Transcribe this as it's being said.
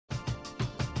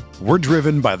We're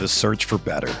driven by the search for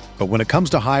better. But when it comes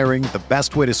to hiring, the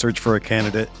best way to search for a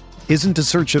candidate isn't to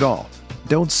search at all.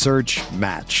 Don't search,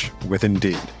 match with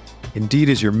Indeed. Indeed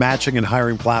is your matching and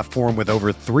hiring platform with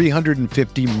over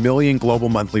 350 million global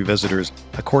monthly visitors,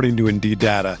 according to Indeed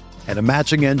data, and a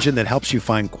matching engine that helps you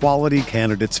find quality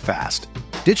candidates fast.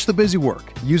 Ditch the busy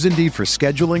work. Use Indeed for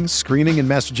scheduling, screening, and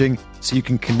messaging so you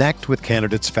can connect with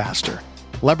candidates faster.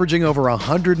 Leveraging over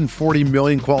 140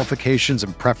 million qualifications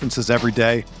and preferences every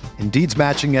day, Indeed's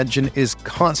matching engine is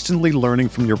constantly learning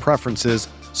from your preferences,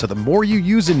 so the more you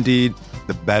use Indeed,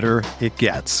 the better it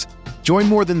gets. Join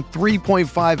more than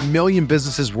 3.5 million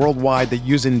businesses worldwide that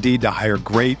use Indeed to hire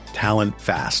great talent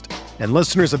fast. And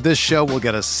listeners of this show will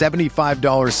get a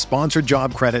 $75 sponsored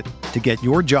job credit to get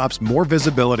your jobs more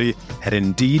visibility at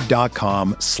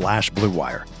Indeed.com/Blue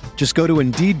Wire. Just go to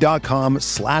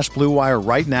Indeed.com/Blue Wire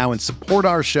right now and support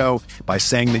our show by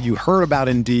saying that you heard about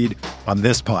Indeed on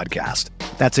this podcast.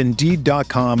 That's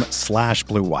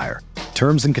Indeed.com/Blue Wire.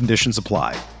 Terms and conditions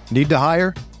apply. Need to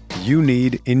hire? You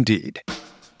need Indeed.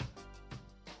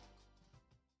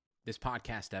 This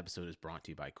podcast episode is brought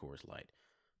to you by Coors Light.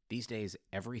 These days,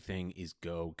 everything is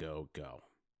go, go, go.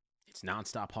 It's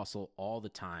nonstop hustle all the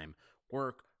time.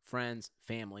 Work, friends,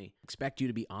 family, expect you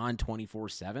to be on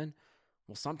 24/7.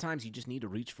 Well, sometimes you just need to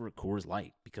reach for a Coors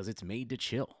Light because it's made to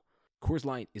chill. Coors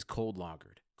Light is cold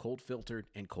lagered, cold filtered,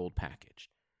 and cold packaged.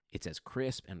 It's as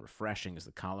crisp and refreshing as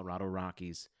the Colorado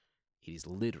Rockies. It is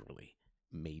literally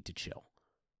made to chill.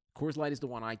 Coors Light is the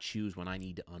one I choose when I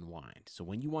need to unwind. So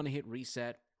when you want to hit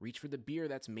reset, reach for the beer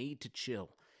that's made to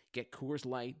chill. Get Coors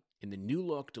Light in the new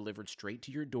look delivered straight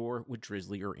to your door with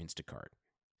Drizzly or Instacart.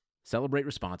 Celebrate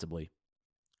responsibly.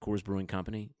 Coors Brewing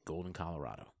Company, Golden,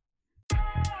 Colorado.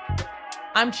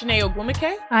 I'm Chene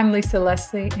Ogwumike. I'm Lisa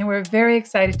Leslie, and we're very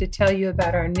excited to tell you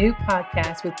about our new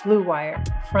podcast with Blue Wire,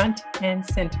 Front and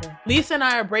Center. Lisa and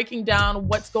I are breaking down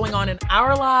what's going on in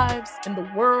our lives, in the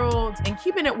world, and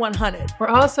keeping it 100. We're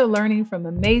also learning from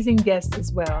amazing guests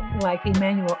as well, like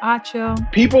Emmanuel Acho.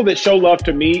 People that show love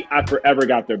to me, I forever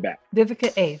got their back.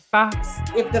 Vivica A. Fox.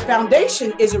 If the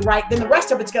foundation isn't right, then the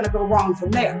rest of it's going to go wrong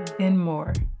from there. And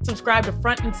more. Subscribe to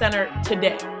Front and Center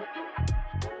today.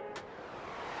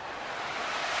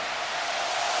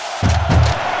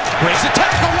 Breaks a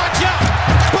tackle, watch out!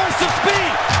 Burst of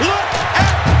speed! Look at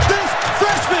this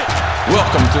freshman!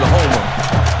 Welcome to the home of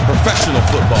professional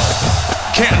football,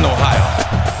 Canton, Ohio.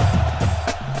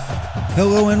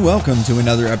 Hello and welcome to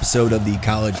another episode of the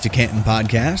College to Canton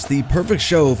podcast, the perfect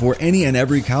show for any and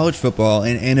every college football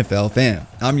and NFL fan.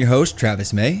 I'm your host,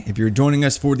 Travis May. If you're joining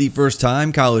us for the first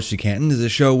time, College to Canton is a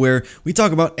show where we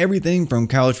talk about everything from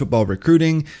college football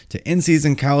recruiting to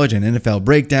in-season college and NFL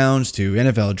breakdowns to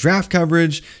NFL draft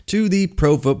coverage to the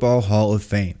Pro Football Hall of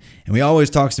Fame. And we always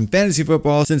talk some fantasy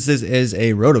football since this is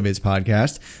a RotoViz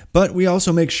podcast, but we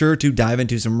also make sure to dive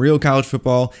into some real college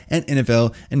football and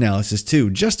NFL analysis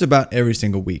too, just about every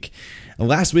single week.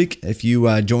 Last week, if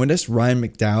you joined us, Ryan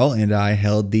McDowell and I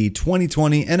held the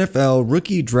 2020 NFL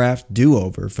Rookie Draft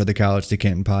Do-Over for the College to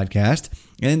Canton podcast.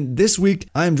 And this week,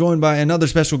 I am joined by another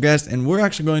special guest, and we're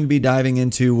actually going to be diving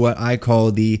into what I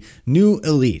call the new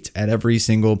elite at every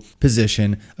single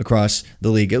position across the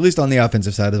league, at least on the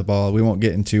offensive side of the ball. We won't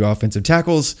get into offensive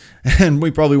tackles, and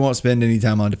we probably won't spend any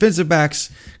time on defensive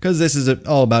backs, because this is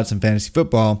all about some fantasy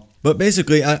football. But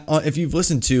basically, if you've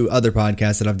listened to other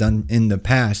podcasts that I've done in the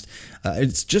past,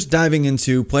 it's just diving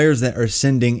into players that are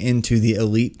ascending into the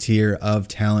elite tier of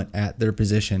talent at their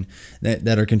position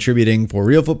that are contributing for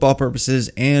real football purposes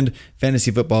and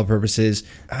fantasy football purposes.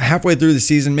 Halfway through the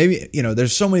season, maybe,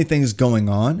 there's so many things going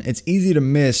on. It's easy to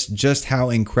miss just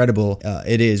how incredible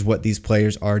it is what these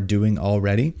players are doing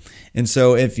already. And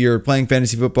so if you're playing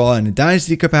fantasy football in a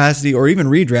dynasty capacity or even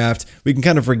redraft, we can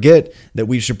kind of forget that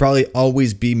we should probably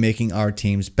always be making our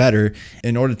teams better.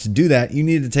 In order to do that, you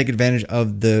need to take advantage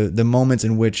of the moments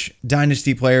in which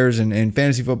dynasty players and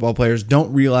fantasy football players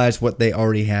don't realize what they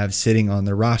already have sitting on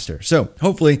their roster. So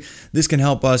hopefully this can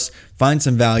help us find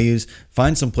some values,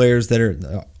 find some players that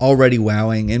are already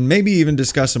wowing, and maybe even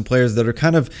discuss some players that are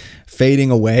kind of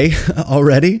fading away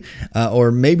already,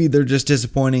 or maybe they're just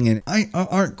disappointing and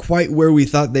aren't quite where we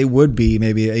thought they would be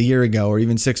maybe a year ago or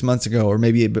even 6 months ago or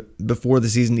maybe before the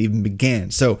season even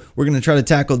began. So we're going to try to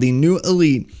tackle the new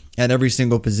elite at every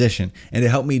single position. And to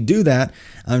help me do that,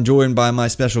 I'm joined by my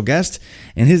special guest,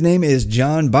 and his name is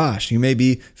John Bosch. You may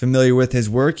be familiar with his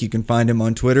work. You can find him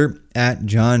on Twitter at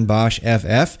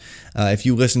JohnBoschFF. If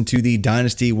you listen to the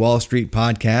Dynasty Wall Street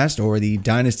podcast or the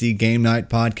Dynasty Game Night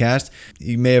podcast,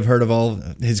 you may have heard of all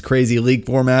his crazy league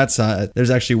formats. There's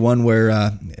actually one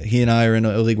where he and I are in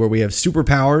a league where we have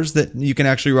superpowers that you can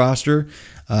actually roster.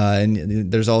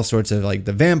 And there's all sorts of like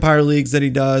the vampire leagues that he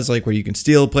does, like where you can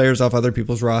steal players off other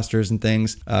people's rosters and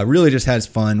things. Really just has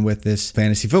fun with this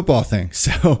fantasy football thing.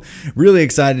 So really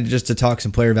excited just to talk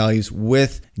some player values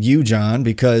with you, John,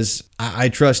 because I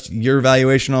trust your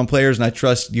evaluation on players and I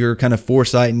trust your kind of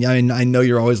foresight. And I mean, I know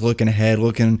you're always looking ahead,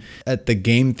 looking at the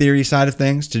game theory side of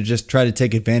things to just try to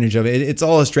take advantage of it. It's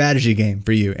all a strategy game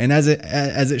for you, and as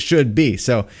it should be.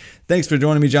 So thanks for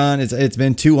joining me, John. It's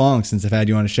been too long since I've had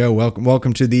you on a show.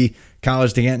 Welcome to the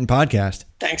College to Canton podcast.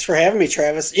 Thanks for having me,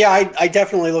 Travis. Yeah, I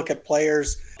definitely look at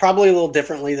players probably a little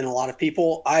differently than a lot of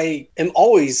people. I am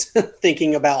always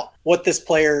thinking about what his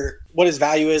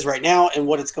value is right now and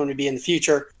what it's going to be in the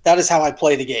future. That is how I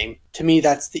play the game. To me,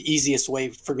 that's the easiest way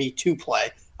for me to play.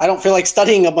 I don't feel like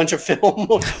studying a bunch of film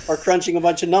or crunching a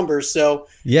bunch of numbers. So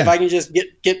if I can just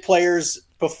get players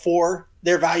before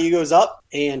their value goes up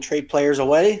and trade players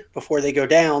away before they go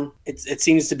down, it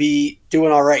seems to be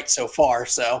doing all right so far.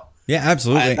 So yeah,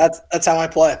 absolutely. That's how I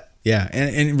play. Yeah,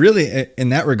 and really in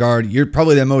that regard, you're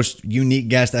probably the most unique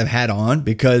guest I've had on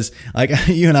because like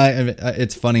you and I,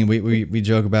 it's funny, we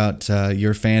joke about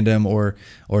your fandom or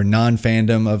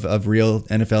non-fandom of real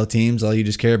NFL teams. All you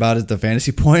just care about is the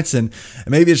fantasy points, and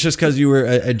maybe it's just because you were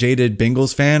a jaded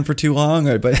Bengals fan for too long,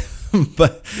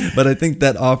 but I think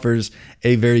that offers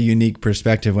a very unique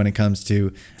perspective when it comes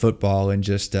to football and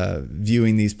just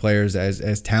viewing these players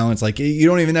as talents. Like you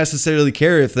don't even necessarily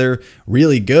care if they're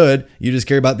really good. You just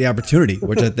care about the opportunity,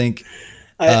 which I think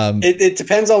it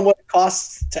depends on what it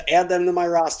costs to add them to my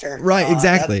roster. Right,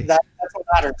 exactly. That's what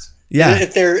matters. Yeah.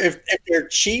 If they're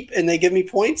cheap and they give me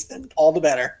points, then all the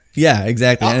better. Yeah,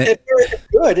 exactly. If they're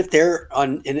good, if they're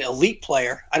an elite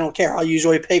player, I don't care. I'll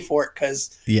usually pay for it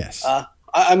because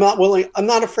I'm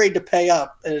not afraid to pay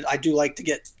up. And I do like to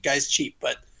get guys cheap,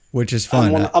 but which is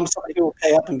fun. I'm somebody who will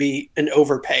pay up and be an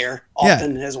overpayer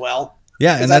often as well.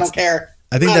 Yeah, and I don't care.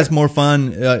 I think that's more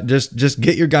fun. Just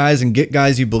get your guys and get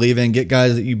guys you believe in. Get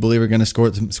guys that you believe are going to score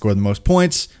the most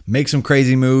points. Make some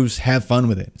crazy moves. Have fun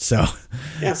with it. So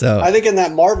I think in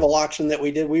that Marvel auction that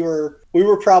we did, we were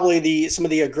probably the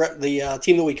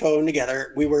team that we co-owned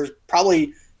together. We were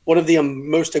probably one of the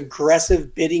most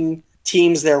aggressive bidding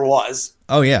teams there was.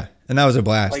 Oh yeah, and that was a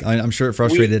blast. Like, I'm sure it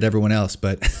frustrated everyone else,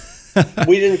 but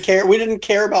we didn't care. We didn't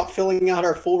care about filling out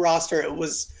our full roster. It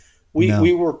was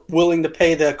we were willing to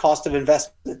pay the cost of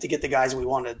investment to get the guys we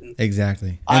wanted. And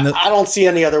exactly. And I don't see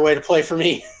any other way to play for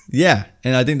me. Yeah,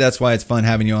 and I think that's why it's fun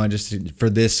having you on just for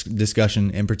this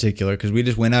discussion in particular, because we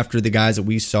just went after the guys that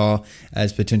we saw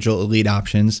as potential elite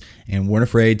options and weren't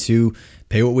afraid to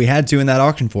pay what we had to in that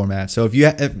auction format. So if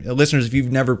listeners, if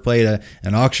you've never played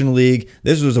an auction league,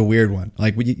 this was a weird one.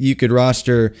 Like you could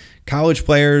roster college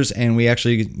players and we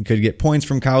actually could get points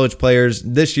from college players.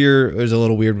 This year it was a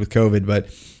little weird with COVID, but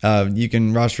you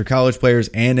can roster college players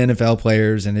and NFL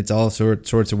players, and it's all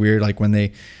sorts of weird. Like when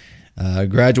they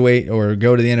graduate or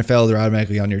go to the NFL, they're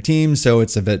automatically on your team. So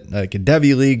it's a bit like a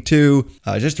Devy league too.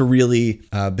 Just a really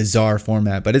bizarre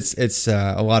format, but it's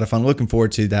a lot of fun. Looking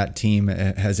forward to that team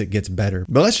as it gets better.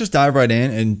 But let's just dive right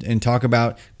in and talk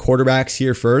about quarterbacks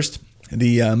here first.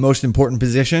 The most important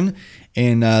position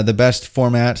in the best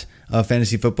format of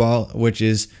fantasy football, which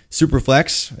is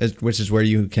Superflex, which is where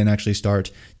you can actually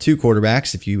start two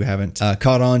quarterbacks. If you haven't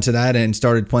caught on to that and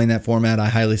started playing that format, I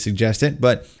highly suggest it.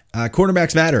 But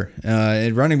quarterbacks matter.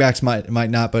 Running backs might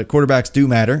not, but quarterbacks do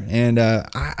matter. And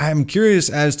I'm curious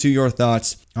as to your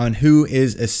thoughts on who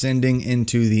is ascending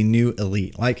into the new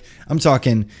elite. Like I'm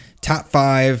talking top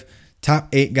 5, top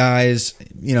 8 guys,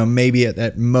 maybe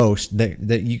at most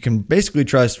that you can basically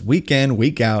trust week in,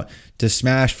 week out to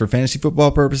smash for fantasy football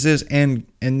purposes, and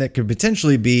that could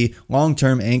potentially be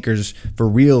long-term anchors for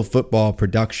real football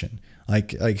production.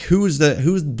 Like who's the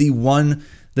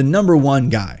number one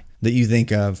guy that you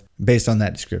think of based on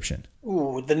that description?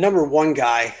 Ooh, the number one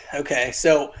guy. Okay,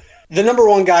 so the number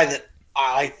one guy that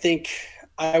I think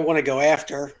I want to go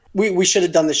after. We should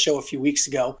have done this show a few weeks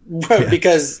ago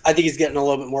because I think he's getting a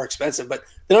little bit more expensive. But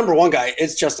the number one guy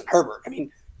is Justin Herbert. I mean,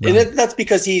 and that's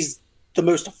because he's the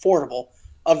most affordable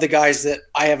of the guys that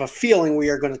I have a feeling we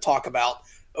are going to talk about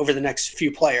over the next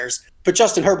few players. But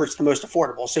Justin Herbert's the most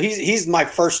affordable. So he's my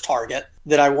first target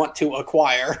that I want to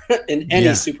acquire in any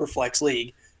Superflex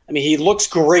league. I mean, he looks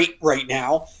great right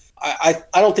now. I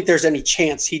don't think there's any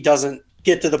chance he doesn't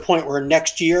get to the point where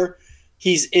next year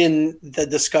he's in the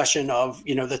discussion of,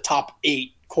 the top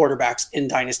 8 quarterbacks in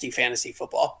Dynasty fantasy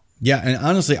football. Yeah, and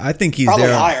honestly, I think he's probably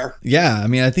there. Higher. Yeah, I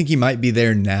mean, I think he might be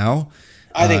there now.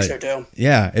 I think so too.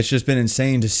 Yeah, it's just been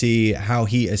insane to see how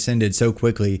he ascended so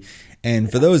quickly. And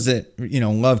for those that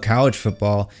love college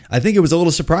football, I think it was a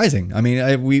little surprising. I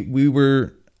mean, we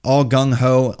were all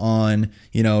gung-ho on,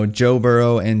 Joe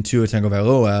Burrow and Tua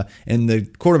Tagovailoa, and the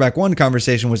quarterback one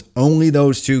conversation was only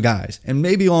those two guys. And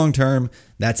maybe long-term,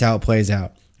 that's how it plays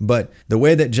out. But the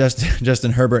way that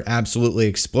Justin Herbert absolutely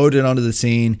exploded onto the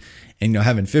scene, and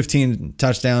having 15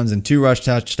 touchdowns and 2 rush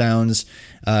touchdowns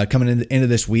coming into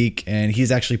this week, and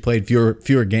he's actually played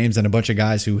fewer games than a bunch of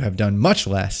guys who have done much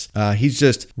less. He's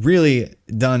just really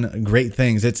done great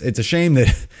things. It's a shame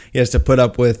that he has to put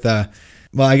up with, I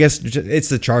guess it's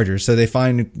the Chargers, so they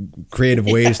find creative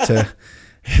ways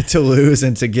to lose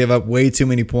and to give up way too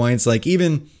many points.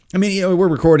 We're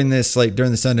recording this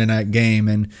during the Sunday night game,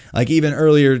 and even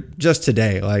earlier just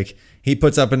today, he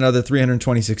puts up another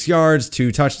 326 yards,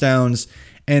 2 touchdowns,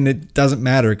 and it doesn't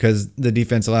matter because the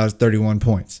defense allows 31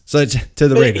 points. So to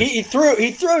the Raiders. He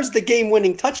throws the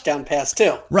game-winning touchdown pass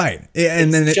too. Right.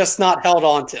 And then it's just not held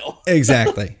on to.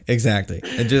 Exactly.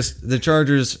 And just the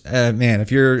Chargers, man,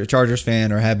 if you're a Chargers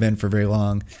fan or have been for very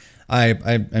long,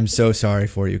 I'm so sorry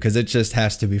for you because it just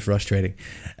has to be frustrating.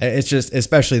 It's just,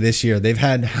 especially this year, they've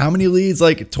had how many leads,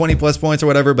 20 plus points or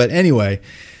whatever. But anyway,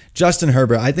 Justin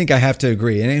Herbert, I think I have to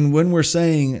agree. And when we're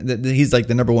saying that he's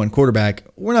the number one quarterback,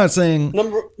 we're not saying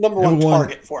number one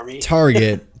target for me.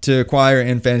 Target to acquire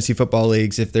in fantasy football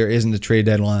leagues if there isn't a trade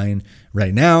deadline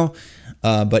right now.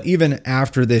 But even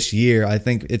after this year, I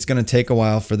think it's going to take a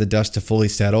while for the dust to fully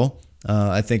settle.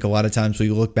 I think a lot of times we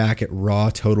look back at raw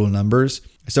total numbers.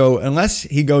 So unless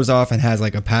he goes off and has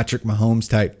a Patrick Mahomes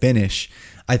type finish,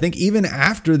 I think even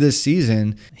after this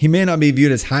season, he may not be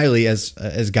viewed as highly as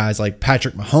guys like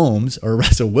Patrick Mahomes or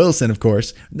Russell Wilson, of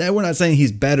course. We're not saying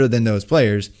he's better than those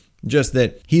players, just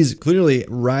that he's clearly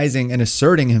rising and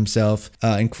asserting himself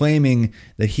and claiming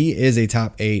that he is a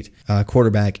top 8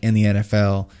 quarterback in the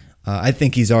NFL. I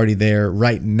think he's already there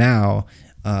right now.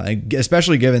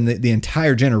 Especially given the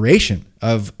entire generation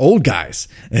of old guys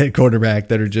at quarterback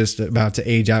that are just about to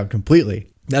age out completely.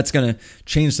 That's going to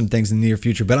change some things in the near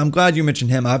future. But I'm glad you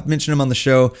mentioned him. I've mentioned him on the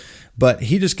show, but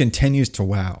he just continues to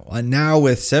wow. Now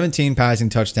with 17 passing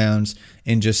touchdowns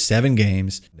in just 7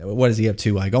 games, what is he up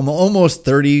to? Almost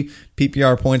 30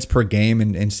 PPR points per game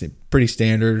in pretty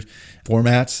standard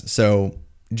formats. So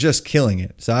just killing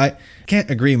it. So I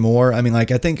can't agree more. I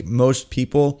think most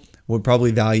people would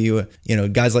probably value,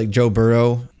 guys like Joe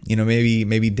Burrow,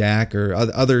 maybe Dak or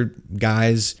other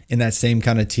guys in that same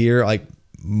kind of tier,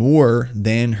 more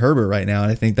than Herbert right now.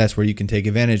 And I think that's where you can take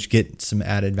advantage, get some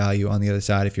added value on the other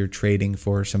side if you're trading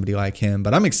for somebody like him.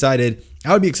 But I'm excited.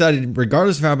 I would be excited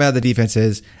regardless of how bad the defense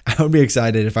is. I would be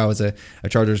excited if I was a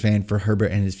Chargers fan for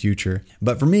Herbert and his future.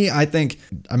 But for me, I think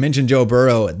I mentioned Joe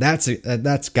Burrow. That's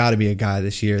got to be a guy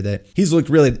this year that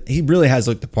he really has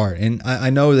looked the part. And I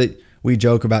know that we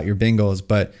joke about your Bengals,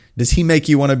 but does he make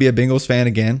you want to be a Bengals fan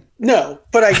again? No,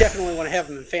 but I definitely want to have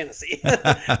him in fantasy.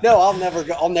 No,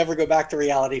 I'll never go back to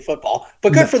reality football.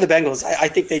 But good for the Bengals. I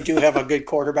think they do have a good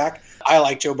quarterback. I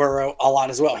like Joe Burrow a lot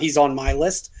as well. He's on my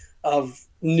list of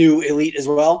new elite as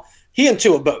well. He and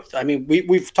Tua both.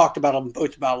 We've talked about them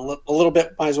both about a little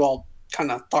bit. Might as well kind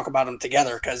of talk about them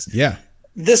together because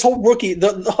this whole rookie,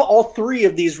 all 3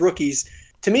 of these rookies,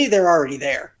 to me, they're already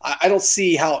there. I don't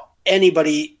see how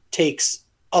anybody takes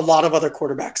a lot of other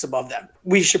quarterbacks above them.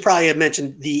 We should probably have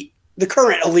mentioned the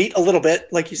current elite a little bit,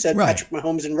 like you said, right. Patrick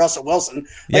Mahomes and Russell Wilson.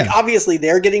 Obviously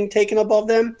they're getting taken above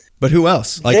them. But who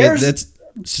else?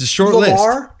 It's a short list.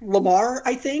 Lamar,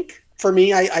 I think. For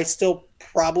me, I still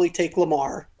probably take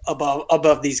Lamar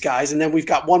above these guys. And then we've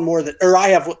got one more I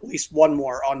have at least one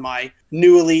more on my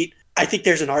new elite. I think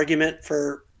there's an argument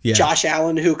for Josh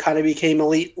Allen, who kind of became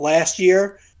elite last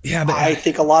year. Yeah, but I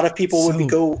think a lot of people would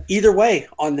go either way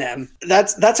on them.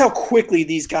 That's how quickly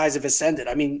these guys have ascended.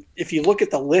 If you look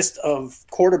at the list of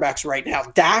quarterbacks right now,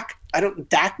 Dak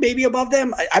maybe above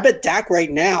them. I bet Dak right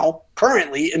now,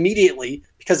 currently, immediately,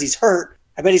 because he's hurt,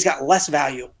 I bet he's got less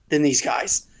value than these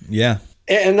guys. Yeah.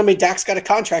 And Dak's got a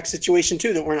contract situation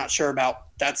too that we're not sure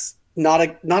about. That's not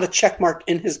a check mark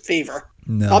in his favor.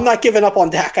 No. I'm not giving up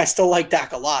on Dak. I still like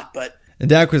Dak a lot, but And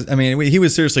Dak was, he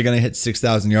was seriously going to hit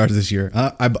 6,000 yards this year.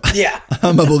 Yeah.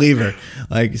 I'm a believer.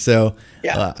 I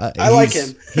like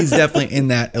him. He's definitely in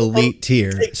that elite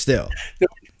tier still.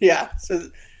 Yeah.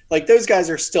 So those guys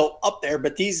are still up there,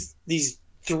 but these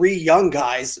 3 young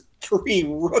guys, 3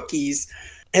 rookies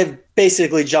have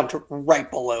basically jumped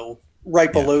right below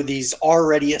these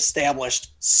already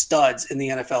established studs in the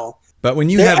NFL. But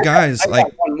when you have guys I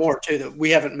got one more too that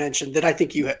we haven't mentioned that I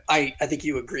think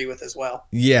you agree with as well.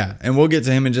 Yeah, and we'll get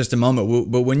to him in just a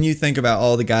moment. But when you think about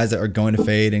all the guys that are going to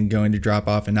fade and going to drop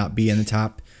off and not be in the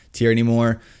top tier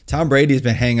anymore, Tom Brady's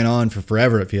been hanging on for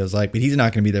forever, it feels like, but he's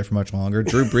not going to be there for much longer.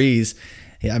 Drew Brees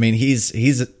I mean, he's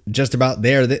just about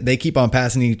there. They keep on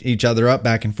passing each other up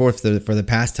back and forth for the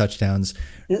pass touchdowns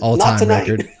all-time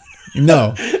record.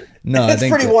 No, it's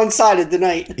pretty one-sided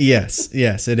tonight. Yes,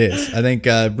 it is. I think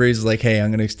Brees is like, hey, I'm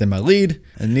going to extend my lead.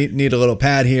 I need a little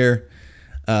pad here.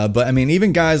 But I mean,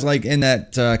 even guys like in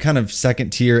that kind of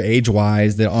second tier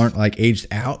age-wise that aren't like aged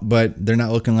out, but they're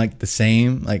not looking like the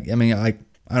same. Like, I mean, I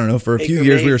don't know, for a few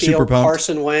years we were super pumped.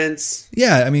 Carson Wentz.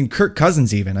 Yeah, I mean, Kirk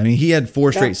Cousins even. I mean, he had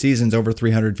 4 straight seasons over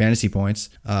 300 fantasy points.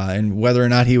 And whether or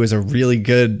not he was a really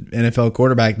good NFL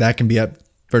quarterback, that can be up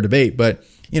for debate. But,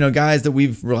 guys that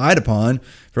we've relied upon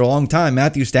for a long time,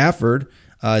 Matthew Stafford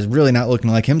is really not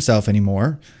looking like himself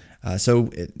anymore. So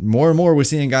more and more we're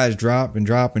seeing guys drop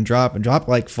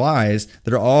like flies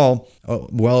that are all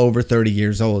well over 30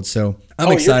 years old. So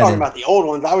I'm excited. You're talking about the old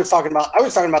ones. I was talking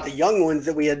about the young ones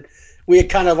that we had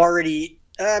kind of already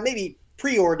maybe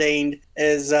preordained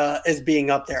as being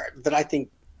up there. But I think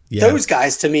those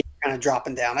guys to me are kind of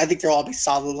dropping down. I think they'll all be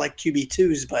solid like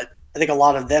QB2s, but I think a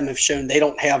lot of them have shown they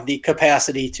don't have the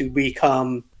capacity to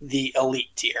become the elite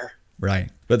tier. Right.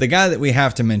 But the guy that we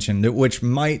have to mention, which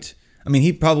might, I mean,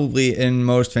 he probably in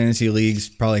most fantasy leagues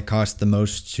probably cost the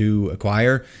most to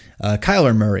acquire,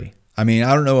 Kyler Murray. I mean,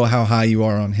 I don't know how high you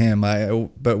are on him,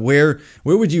 but where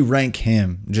would you rank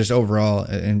him just overall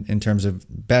in terms of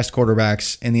best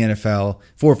quarterbacks in the NFL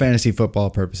for fantasy football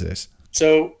purposes?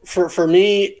 So for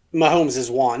me, Mahomes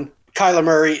is 1. Kyler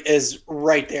Murray is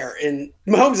right there. And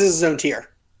Mahomes is his own tier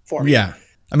for me. Yeah.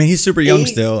 I mean, he's super young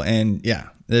still. And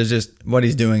there's just what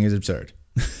he's doing is absurd.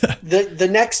 The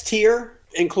next tier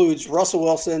includes Russell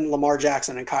Wilson, Lamar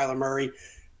Jackson, and Kyler Murray.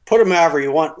 Put him however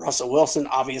you want. Russell Wilson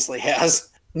obviously has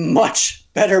much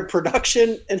better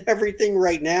production and everything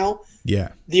right now. Yeah.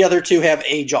 The other two have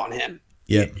age on him.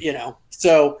 Yeah.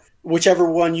 So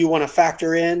whichever one you want to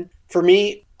factor in. For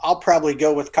me, I'll probably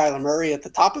go with Kyler Murray at the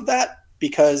top of that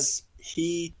because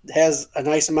he has a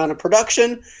nice amount of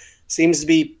production, seems to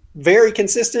be very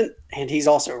consistent, and he's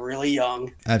also really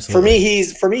young. Absolutely.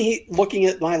 For me, looking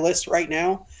at my list right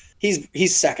now,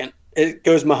 he's second. It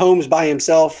goes Mahomes by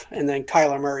himself, and then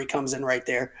Kyler Murray comes in right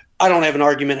there. I don't have an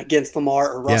argument against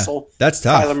Lamar or Russell. Yeah, that's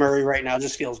tough. Kyler Murray right now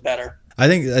just feels better. I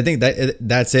think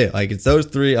that's it. Like, it's those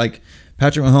three, like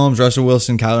Patrick Mahomes, Russell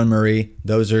Wilson, Kyler Murray.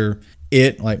 Those are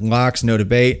it, like locks, no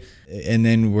debate. And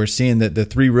then we're seeing that the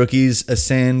 3 rookies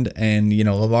ascend, and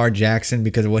Lamar Jackson,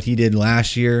 because of what he did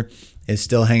last year, is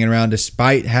still hanging around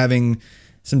despite having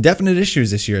some definite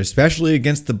issues this year, especially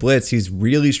against the blitz. He's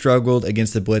really struggled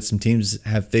against the blitz. Some teams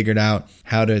have figured out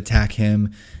how to attack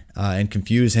him and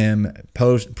confuse him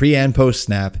pre and post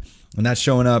snap, and that's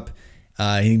showing up.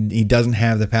 He doesn't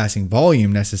have the passing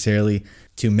volume necessarily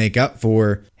to make up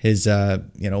for his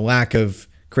lack of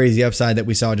crazy upside that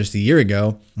we saw just a year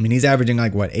ago. I mean, he's averaging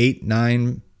like 8,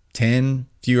 9, 10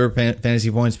 fewer fantasy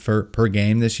points per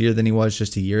game this year than he was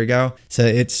just a year ago. So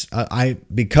it's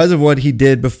because of what he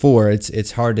did before,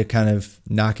 it's hard to kind of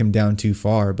knock him down too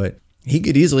far, but he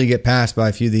could easily get passed by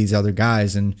a few of these other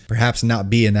guys and perhaps not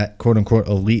be in that quote unquote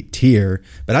elite tier.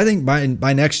 But I think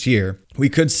by next year, we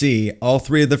could see all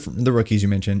 3 of the rookies you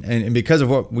mentioned. And because of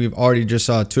what we've already just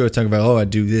saw Tua Tagovailoa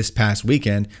do this past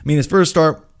weekend, I mean, his first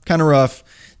start, kind of rough.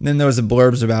 And then there was the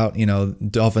blurbs about,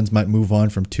 Dolphins might move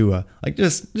on from Tua. Like,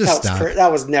 just stop.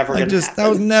 That was never going to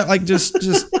happen. That was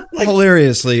just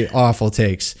hilariously awful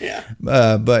takes. Yeah.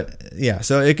 But yeah,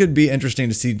 so it could be interesting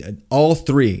to see all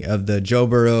 3 of the Joe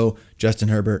Burrow, Justin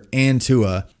Herbert, and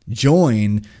Tua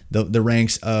join the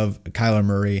ranks of Kyler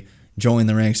Murray, join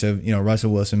the ranks of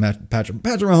Russell Wilson, Patrick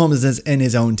Mahomes is in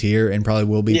his own tier and probably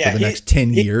will be for the next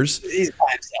 10 years. He's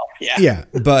by himself. Yeah. Yeah,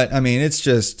 but I mean,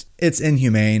 it's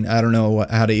inhumane. I don't know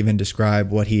how to even describe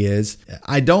what he is.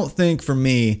 I don't think for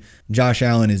me, Josh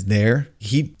Allen is there.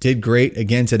 He did great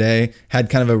again today. Had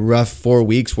kind of a rough 4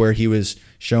 weeks where he was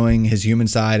showing his human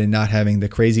side and not having the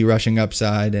crazy rushing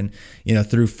upside, and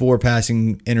threw 4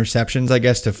 passing interceptions, I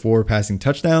guess, to 4 passing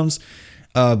touchdowns.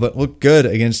 But looked good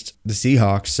against the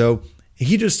Seahawks. So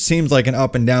he just seems like an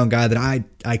up and down guy that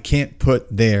I can't put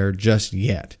there just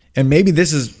yet. And maybe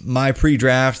this is my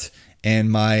pre-draft and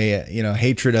my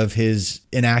hatred of his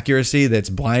inaccuracy that's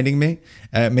blinding me.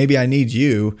 Maybe I need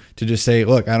you to just say,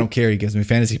 look, I don't care. He gives me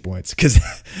fantasy points, because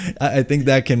I think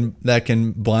that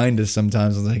can blind us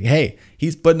sometimes. It's like, hey,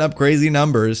 he's putting up crazy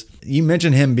numbers. You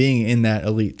mentioned him being in that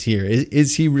elite tier.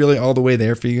 Is he really all the way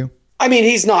there for you? I mean,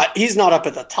 he's not up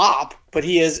at the top, but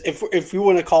he is. If you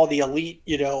want to call the elite,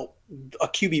 a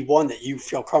QB1 that you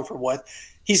feel comfortable with,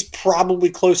 he's probably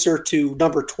closer to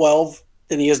number 12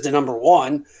 than he is to number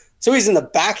 1. So he's in the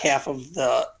back half of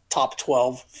the top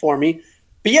 12 for me.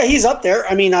 But yeah, he's up there.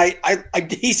 I mean,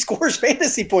 he scores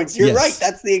fantasy points. You're right.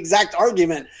 That's the exact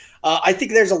argument. I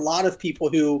think there's a lot of people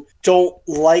who don't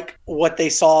like what they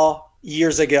saw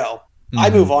years ago. I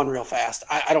move on real fast.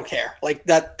 I don't care. Like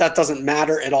that doesn't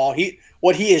matter at all.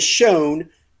 What he has shown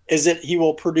is that he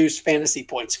will produce fantasy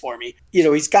points for me.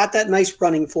 He's got that nice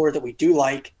running floor that we do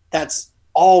like. That's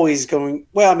always going,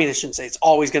 well, I mean, I shouldn't say it's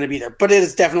always going to be there, but it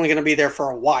is definitely going to be there for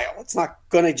a while. It's not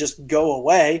going to just go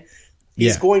away.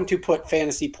 He's going to put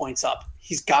fantasy points up.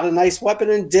 He's got a nice weapon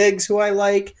in Diggs, who I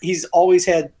like. He's always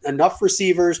had enough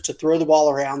receivers to throw the ball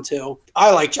around to.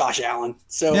 I like Josh Allen.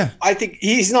 So I think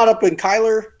he's not up in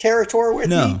Kyler territory with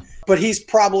me, but he's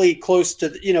probably close to,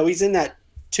 he's in that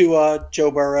Tua,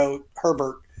 Joe Burrow,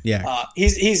 Herbert. Yeah.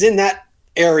 He's in that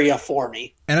area for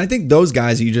me. And I think those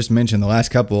guys you just mentioned, the last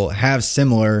couple, have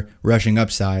similar rushing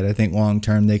upside. I think long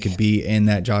term they could be in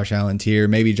that Josh Allen tier.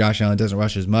 Maybe Josh Allen doesn't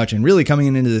rush as much. And really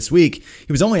coming into this week,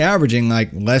 he was only averaging like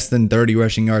less than 30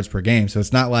 rushing yards per game. So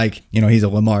it's not like, he's a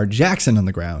Lamar Jackson on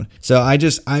the ground. So I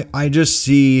just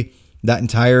see that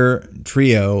entire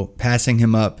trio passing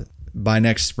him up by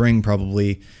next spring,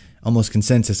 probably almost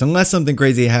consensus, unless something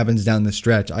crazy happens down the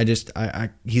stretch.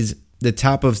 He's the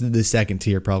top of the second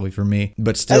tier probably for me,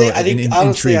 but still, I think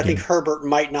honestly, I think Herbert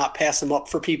might not pass him up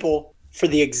for people for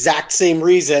the exact same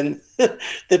reason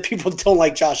that people don't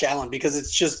like Josh Allen, because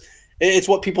it's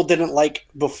what people didn't like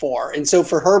before. And so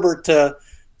for Herbert to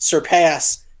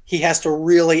surpass, he has to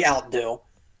really outdo.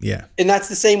 Yeah. And that's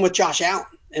the same with Josh Allen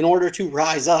in order to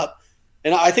rise up.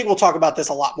 And I think we'll talk about this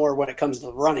a lot more when it comes to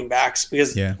the running backs,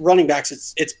 because running backs,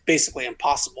 it's basically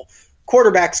impossible.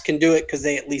 Quarterbacks can do it because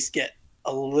they at least get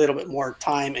a little bit more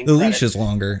time and the credit. leash is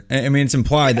longer. I mean, it's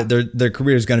implied that their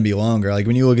career is going to be longer. Like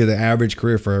when you look at the average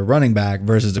career for a running back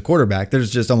versus a quarterback, there's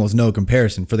just almost no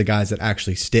comparison for the guys that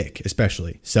actually stick,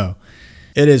 especially. So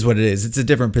it is what it is. It's a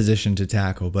different position to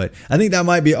tackle, but I think that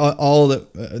might be all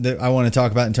that I want to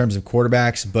talk about in terms of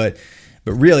quarterbacks. But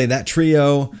really, that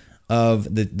trio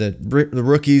of the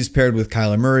rookies paired with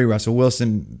Kyler Murray, Russell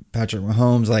Wilson, Patrick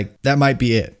Mahomes, like that might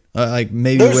be it. Like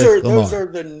maybe those are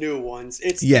the new ones.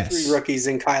 It's the three rookies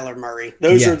and Kyler Murray.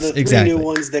 Those are the three new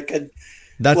ones that could,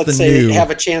 have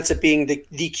a chance at being the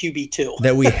QB2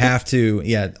 that we have to.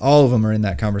 Yeah, all of them are in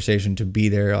that conversation to be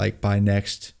there like by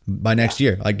next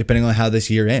year, like depending on how this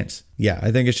year ends. Yeah,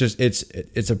 I think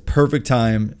it's a perfect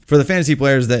time for the fantasy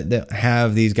players that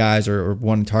have these guys or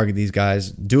want to target these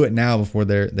guys. Do it now before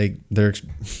they're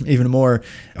even more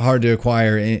hard to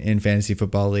acquire in fantasy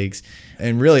football leagues.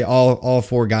 And really, all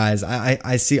four guys,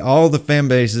 I see all the fan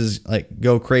bases like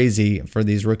go crazy for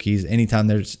these rookies. Anytime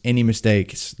there's any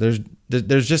mistakes, there's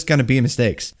just going to be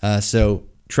mistakes. So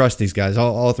trust these guys.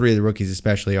 All three of the rookies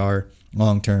especially are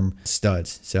long-term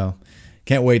studs. So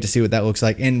can't wait to see what that looks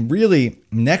like. And really,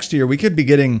 next year we could be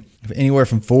getting anywhere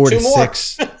from 4 to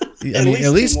 6. I mean,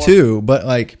 at least two, but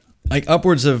like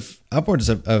upwards of 2.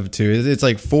 It's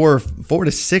like four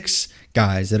to 6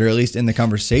 guys that are at least in the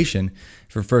conversation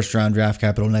for first-round draft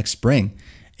capital next spring.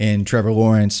 And Trevor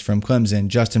Lawrence from Clemson,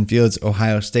 Justin Fields,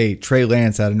 Ohio State, Trey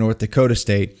Lance out of North Dakota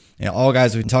State, and all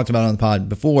guys we've talked about on the pod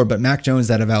before, but Mac Jones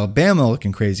out of Alabama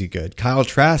looking crazy good. Kyle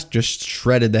Trask just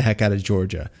shredded the heck out of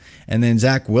Georgia. And then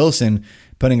Zach Wilson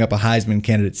putting up a Heisman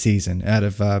candidate season out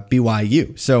of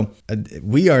BYU. So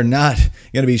we are not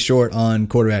going to be short on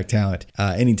quarterback talent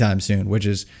anytime soon, which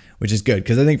is good,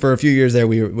 because I think for a few years there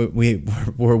we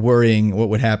were worrying what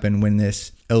would happen when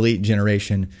this elite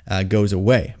generation goes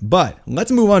away. But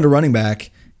let's move on to running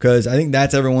back, because I think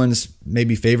that's everyone's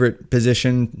maybe favorite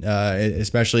position,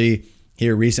 especially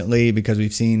here recently, because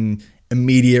we've seen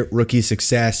immediate rookie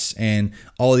success and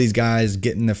all of these guys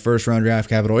getting the first round draft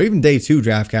capital or even day 2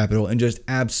 draft capital and just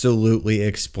absolutely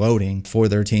exploding for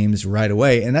their teams right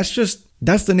away. And that's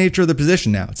the nature of the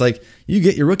position now. It's like you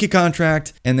get your rookie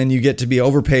contract and then you get to be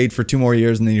overpaid for 2 more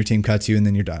years and then your team cuts you and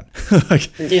then you're done.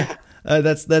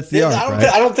 That's the arc, right?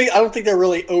 I don't think they're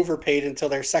really overpaid until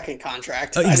their second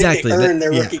contract. Exactly. I think they earn their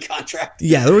rookie contract.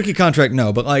 Yeah, the rookie contract,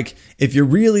 no. But like if you're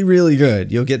really, really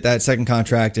good, you'll get that second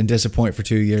contract and disappoint for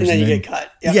 2 years. And then you get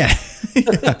cut. Yep.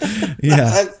 Yeah.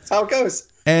 That's how it goes.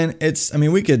 And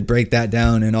we could break that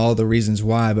down and all the reasons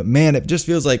why, but man, it just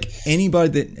feels like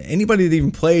anybody that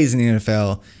even plays in the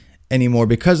NFL anymore,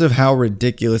 because of how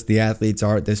ridiculous the athletes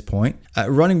are at this point,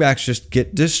 running backs just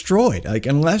get destroyed. Like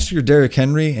unless you're Derrick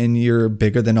Henry and you're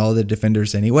bigger than all the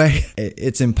defenders anyway,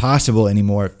 it's impossible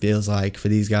anymore, it feels like, for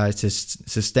these guys to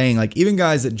sustain. Like even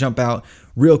guys that jump out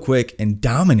real quick and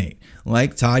dominate,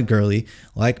 like Todd Gurley,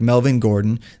 like Melvin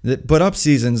Gordon, that put up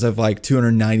seasons of like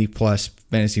 290 plus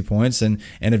fantasy points and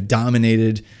have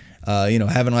dominated,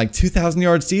 having like 2,000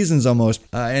 yard seasons almost.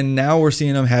 And now we're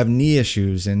seeing them have knee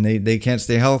issues and they can't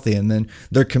stay healthy, and then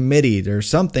they're committed or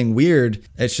something weird.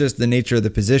 It's just the nature of the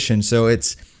position. So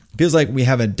it's feels like we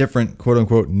have a different quote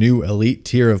unquote new elite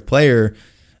tier of player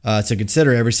to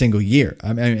consider every single year.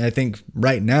 I mean, I think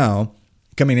right now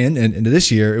coming into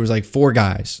this year, it was like 4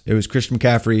 guys. It was Christian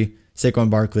McCaffrey, Saquon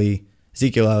Barkley,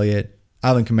 Ezekiel Elliott,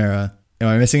 Alvin Kamara. Am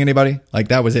I missing anybody? Like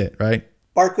that was it, right?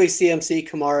 Barkley, CMC,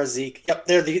 Kamara, Zeke. Yep,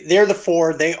 they're the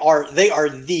 4. They are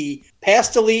the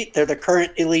past elite. They're the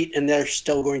current elite, and they're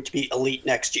still going to be elite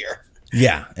next year.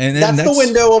 Yeah, and that's the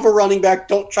window of a running back.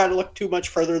 Don't try to look too much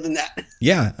further than that.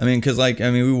 Yeah, I mean, because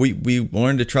we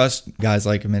learned to trust guys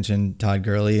like I mentioned, Todd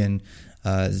Gurley and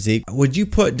Zeke. Would you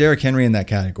put Derrick Henry in that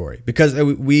category? Because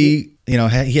he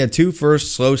had 2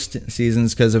 first slow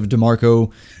seasons because of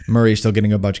DeMarco Murray still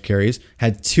getting a bunch of carries.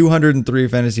 Had 203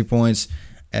 fantasy points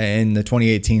in the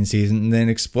 2018 season, and then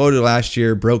exploded last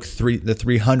year, broke the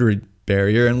 300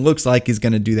 barrier, and looks like he's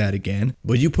going to do that again.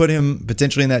 Would you put him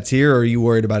potentially in that tier, or are you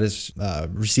worried about his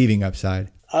receiving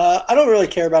upside? I don't really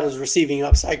care about his receiving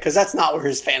upside because that's not where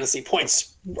his fantasy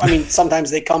points. I mean,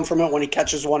 sometimes they come from it when he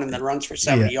catches one and then runs for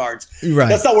 70 yards. Right.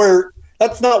 That's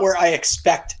not where I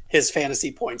expect his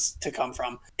fantasy points to come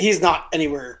from. He's not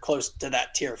anywhere close to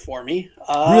that tier for me.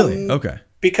 Really? Okay.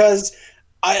 Because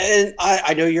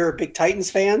I know you're a big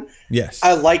Titans fan. Yes.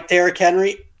 I like Derrick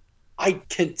Henry. I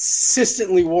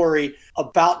consistently worry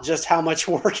about just how much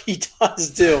work he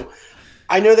does do.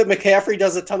 I know that McCaffrey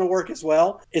does a ton of work as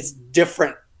well. It's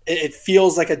different. It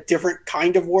feels like a different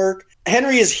kind of work.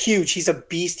 Henry is huge. He's a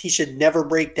beast. He should never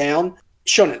break down.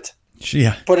 Shouldn't.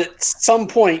 Yeah. But at some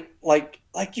point, like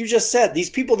you just said, these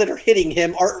people that are hitting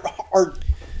him are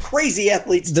crazy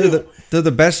athletes too. They're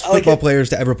the best football players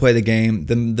to ever play the game.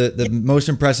 The most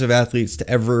impressive athletes to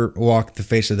ever walk the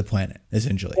face of the planet,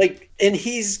 essentially. And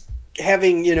he's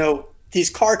having, these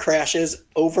car crashes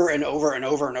over and over and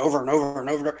over and over and over and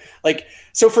over.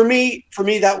 So for me,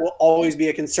 that will always be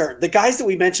a concern. The guys that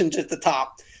we mentioned at the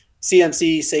top,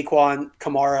 CMC, Saquon,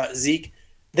 Kamara, Zeke,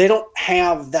 they don't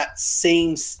have that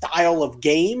same style of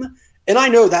game. And I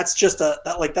know that's just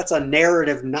that's a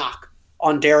narrative knock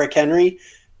on Derrick Henry.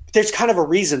 There's kind of a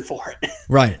reason for it.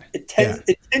 Right. It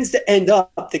tends to end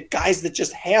up the guys that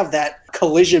just have that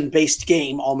collision-based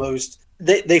game almost,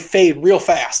 they fade real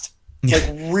fast.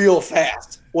 Real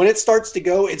fast. When it starts to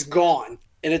go, it's gone,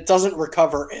 and it doesn't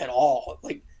recover at all.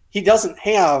 He doesn't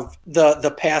have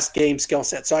the past game skill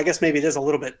set. So I guess maybe it is a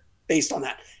little bit based on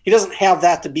that. He doesn't have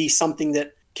that to be something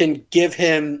that can give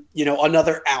him,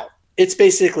 another out. It's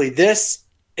basically this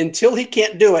until he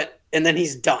can't do it, and then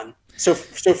he's done. So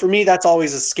for me, that's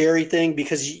always a scary thing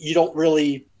because you don't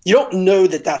know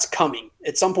that that's coming.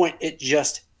 At some point, it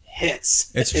just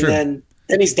hits. It's true. And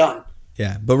then he's done.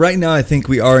 Yeah, but right now I think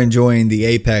we are enjoying the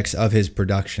apex of his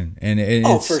production, and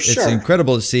for sure. It's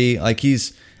incredible to see.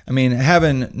 He's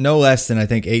having no less than I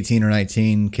think 18 or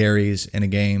 19 carries in a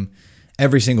game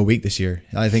every single week this year.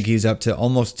 I think he's up to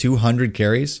almost 200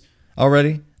 carries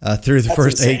already through the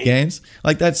first insane. 8 games.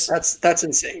 That's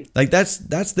insane. That's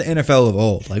the NFL of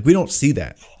old. We don't see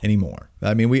that anymore.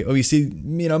 I mean, we see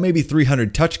maybe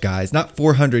 300 touch guys, not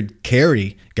 400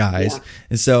 carry guys,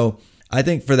 and so. I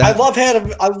think for that,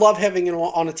 I love having him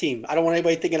on a team. I don't want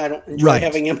anybody thinking I don't enjoy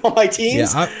having him on my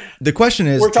teams. Yeah, the question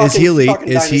is he elite?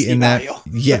 Is he in that?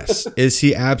 Yes, is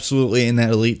he absolutely in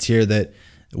that elite tier that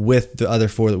with the other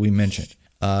 4 that we mentioned?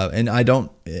 And I don't.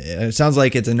 It sounds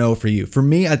like it's a no for you. For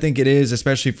me, I think it is,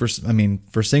 especially for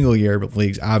single year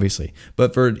leagues, obviously.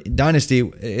 But for Dynasty,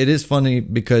 it is funny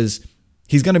because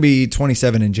he's going to be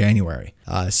 27 in January.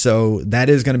 So that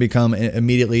is going to become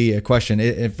immediately a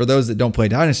question. For those that don't play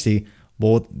Dynasty,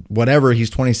 well, whatever,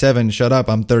 he's 27, shut up,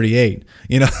 I'm 38.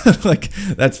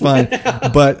 That's fine.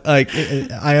 But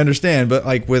I understand.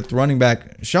 But with running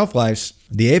back shelf lives,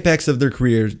 the apex of their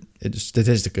career,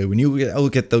 statistically, when you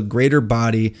look at the greater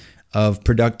body of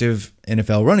productive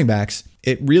NFL running backs,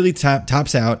 it really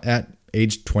tops out at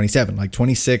age 27,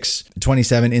 26,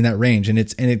 27 in that range. And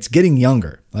it's getting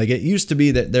younger. It used to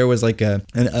be that there was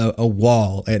a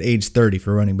wall at age 30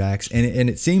 for running backs. And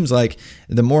it seems like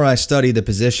the more I study the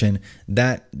position,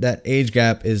 that age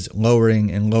gap is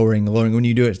lowering and lowering and lowering when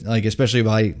you do it, especially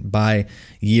by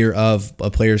year of a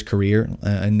player's career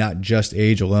and not just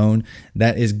age alone.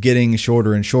 That is getting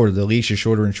shorter and shorter. The leash is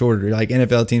shorter and shorter.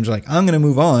 NFL teams are I'm going to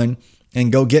move on and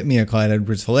go get me a Clyde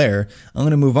Edwards-Helaire. I'm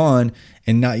going to move on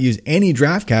and not use any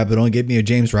draft capital and get me a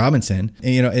James Robinson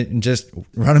and just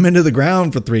run him into the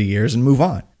ground for 3 years and move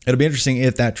on. It'll be interesting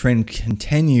if that trend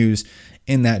continues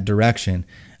in that direction.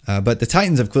 But the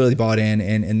Titans have clearly bought in,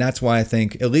 and that's why I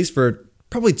think, at least for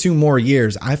probably 2 more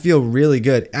years, I feel really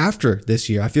good after this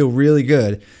year. I feel really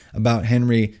good about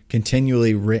Henry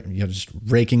continually just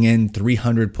raking in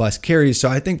 300 plus carries. So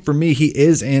I think for me, he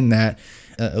is in that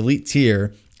elite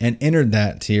tier. and entered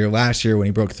that tier last year when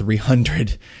he broke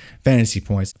 300 fantasy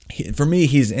points. For me,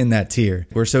 he's in that tier.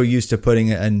 We're so used to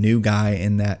putting a new guy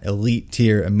in that elite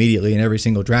tier immediately in every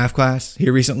single draft class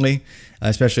here recently,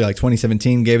 especially like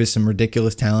 2017 gave us some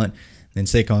ridiculous talent. Then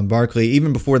Saquon Barkley.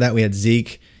 Even before that, we had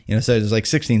Zeke. So it was like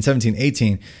 16, 17,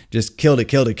 18, just killed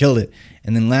it.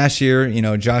 And then last year,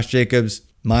 Josh Jacobs,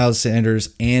 Miles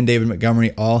Sanders, and David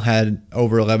Montgomery all had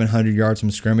over 1,100 yards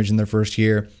from scrimmage in their first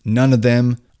year. None of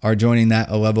them are joining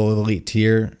that level of elite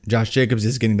tier. Josh Jacobs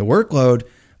is getting the workload,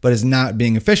 but is not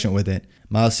being efficient with it.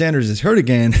 Miles Sanders is hurt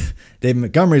again. David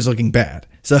Montgomery is looking bad.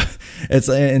 So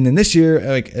and then this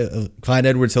year, Clyde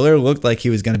Edwards-Helaire looked like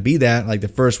he was going to be that. Like the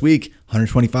first week,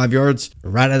 125 yards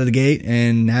right out of the gate,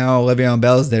 and now Le'Veon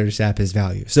Bell is there to sap his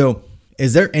value. So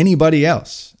is there anybody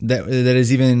else that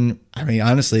is even,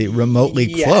 honestly,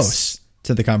 remotely close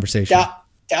to the conversation?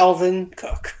 Dalvin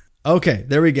Cook. Okay,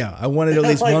 there we go. I wanted at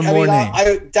least one more name.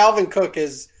 Dalvin Cook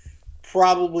is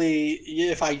probably,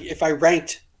 if I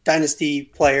ranked dynasty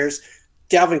players,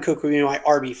 Dalvin Cook would be my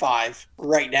RB5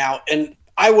 right now. And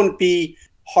I wouldn't be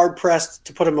hard-pressed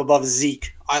to put him above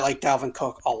Zeke. I like Dalvin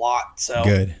Cook a lot. So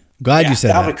good. Glad you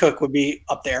said Dalvin that. Cook would be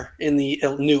up there in the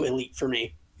new elite for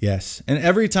me. Yes. And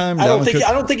every time I don't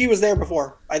think he was there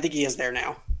before. I think he is there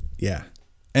now. Yeah.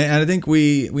 And I think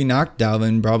we knocked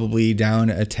Dalvin probably down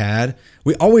a tad.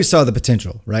 We always saw the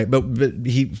potential, right? But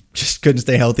he just couldn't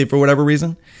stay healthy for whatever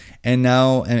reason. And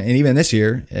now, and even this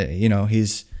year,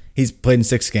 he's played in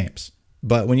 6 games.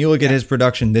 But when you look at his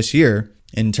production this year,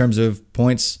 in terms of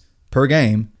points per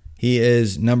game, he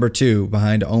is number 2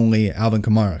 behind only Alvin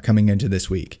Kamara coming into this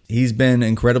week. He's been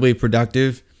incredibly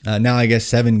productive. Now I guess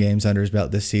 7 games under his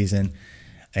belt this season.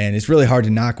 And it's really hard to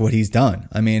knock what he's done.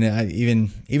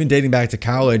 Even dating back to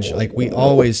college, like we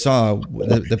always saw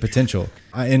the potential.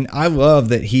 And I love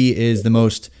that he is the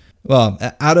most,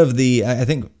 out of the, I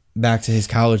think back to his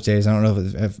college days, I don't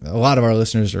know if a lot of our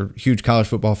listeners are huge college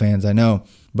football fans, I know.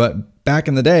 But back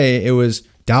in the day, it was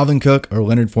Dalvin Cook or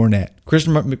Leonard Fournette.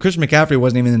 Christian McCaffrey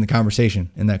wasn't even in the conversation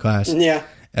in that class. Yeah.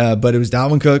 But it was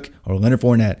Dalvin Cook or Leonard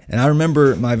Fournette. And I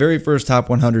remember my very first top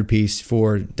 100 piece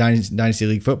for Dynasty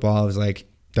League football, I was like,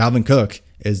 Dalvin Cook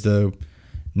is the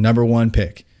number 1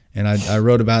 pick. And I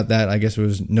wrote about that, I guess it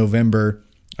was November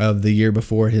of the year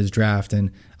before his draft.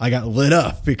 And I got lit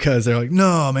up because they're like,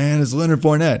 no, man, it's Leonard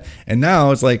Fournette. And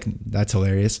now it's like, that's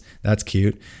hilarious. That's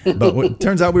cute. But it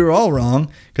turns out we were all wrong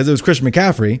because it was Christian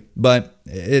McCaffrey. But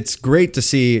it's great to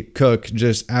see Cook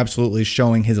just absolutely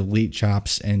showing his elite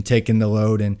chops and taking the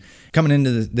load and coming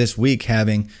into this week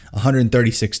having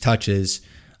 136 touches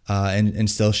and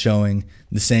still showing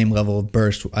the same level of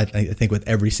burst, I think, with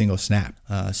every single snap.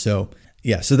 So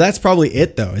that's probably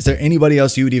it, though. Is there anybody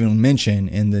else you would even mention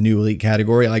in the new elite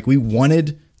category? Like, we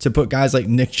wanted to put guys like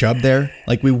Nick Chubb there.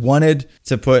 Like, we wanted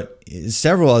to put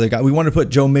several other guys. We wanted to put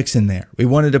Joe Mixon there. We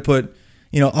wanted to put,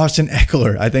 Austin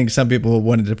Eckler. I think some people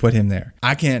wanted to put him there.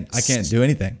 I can't do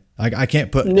anything. I can't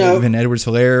put even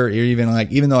Edwards-Helaire or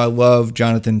even though I love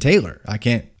Jonathan Taylor, I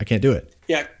can't do it.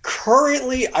 Yeah,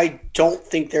 currently I don't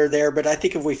think they're there, but I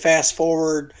think if we fast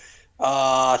forward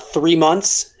 3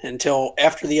 months until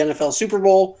after the NFL Super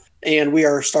Bowl and we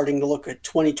are starting to look at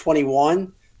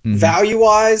 2021,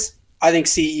 value-wise, I think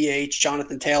CEH,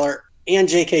 Jonathan Taylor, and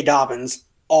J.K. Dobbins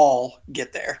all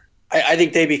get there. I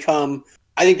think they become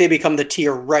the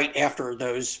tier right after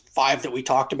those 5 that we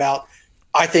talked about.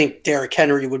 I think Derrick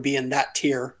Henry would be in that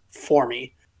tier for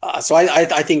me. So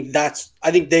I think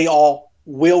they all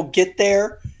will get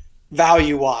there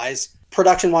value-wise.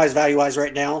 Production-wise, value-wise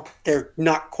right now, they're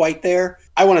not quite there.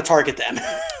 I want to target them.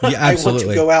 Yeah, absolutely. I want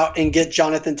to go out and get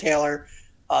Jonathan Taylor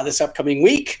this upcoming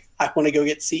week. I want to go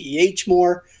get CEH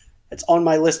more. It's on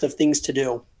my list of things to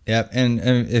do. Yep, and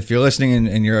if you're listening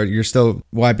and you're still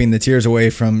wiping the tears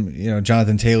away from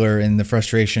Jonathan Taylor and the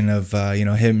frustration of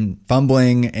him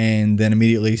fumbling and then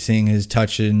immediately seeing his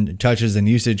touches and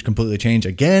usage completely change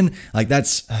again, like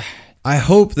that's. I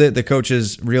hope that the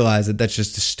coaches realize that that's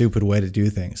just a stupid way to do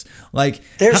things. Like,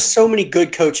 there's so many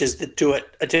good coaches that do it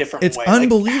a different way. It's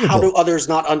unbelievable. Like, how do others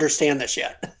not understand this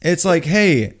yet? It's like,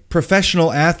 hey,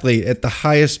 professional athlete at the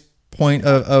highest point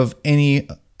of any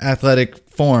athletic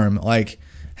form. Like,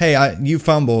 hey, you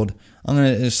fumbled. I'm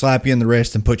going to slap you in the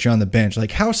wrist and put you on the bench.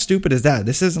 Like, how stupid is that?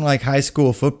 This isn't like high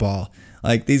school football.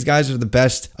 Like, these guys are the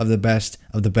best of the best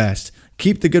of the best.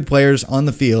 Keep the good players on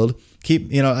the field.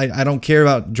 I don't care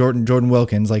about Jordan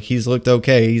Wilkins. Like, he's looked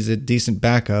okay. He's a decent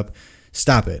backup.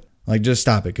 Stop it. Like, just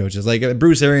stop it, coaches. Like,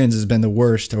 Bruce Arians has been the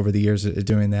worst over the years at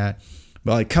doing that.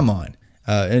 But, like, come on.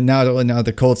 And now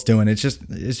the Colts doing it.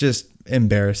 It's just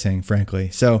embarrassing, frankly.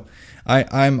 So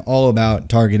I'm all about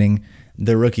targeting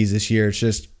the rookies this year. It's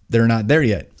just they're not there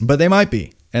yet, but they might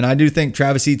be. And I do think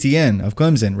Travis Etienne of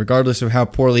Clemson, regardless of how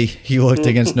poorly he looked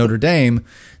against Notre Dame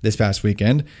this past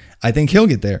weekend, I think he'll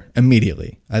get there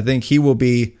immediately. I think he will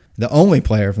be the only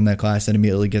player from that class that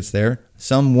immediately gets there.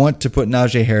 Some want to put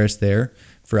Najee Harris there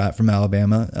from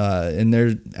Alabama.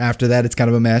 And after that, it's kind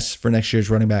of a mess for next year's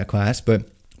running back class. But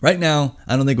right now,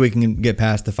 I don't think we can get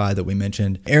past the 5 that we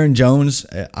mentioned. Aaron Jones,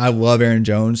 I love Aaron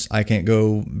Jones. I can't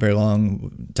go very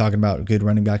long talking about good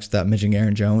running backs without mentioning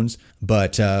Aaron Jones.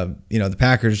 But, the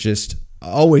Packers just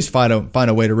always find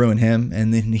a way to ruin him.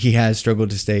 And then he has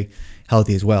struggled to stay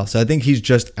healthy as well. So I think he's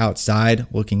just outside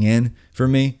looking in for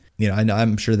me.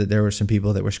 I'm sure that there were some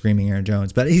people that were screaming Aaron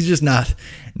Jones, but he's just not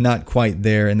quite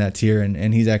there in that tier.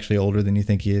 And he's actually older than you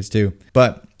think he is too.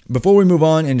 But before we move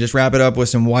on and just wrap it up with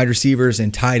some wide receivers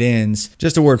and tight ends,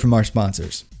 just a word from our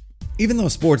sponsors. Even though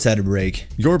sports had a break,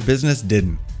 your business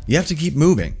didn't. You have to keep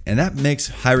moving, and that makes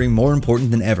hiring more important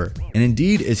than ever. And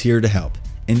Indeed is here to help.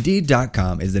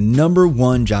 Indeed.com is the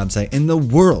 #1 job site in the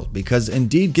world because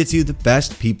Indeed gets you the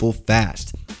best people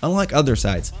fast. Unlike other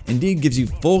sites, Indeed gives you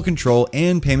full control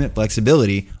and payment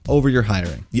flexibility over your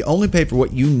hiring. You only pay for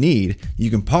what you need, you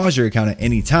can pause your account at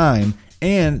any time,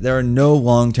 and there are no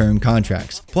long-term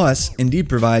contracts. Plus, Indeed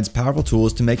provides powerful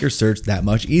tools to make your search that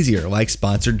much easier, like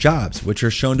sponsored jobs, which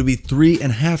are shown to be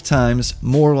 3.5 times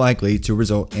more likely to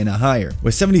result in a hire.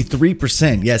 With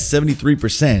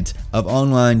 73% of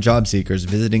online job seekers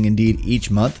visiting Indeed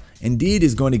each month, Indeed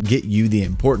is going to get you the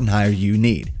important hire you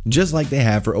need, just like they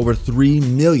have for over 3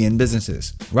 million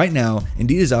businesses. Right now,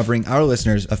 Indeed is offering our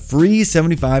listeners a free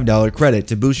 $75 credit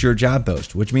to boost your job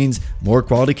post, which means more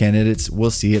quality candidates will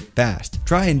see it fast.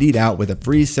 Try Indeed out with a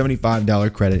free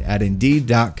 $75 credit at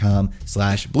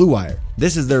Indeed.com/Blue Wire.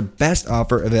 This is their best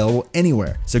offer available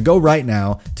anywhere. So go right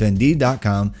now to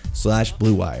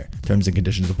Indeed.com/Blue Wire. Terms and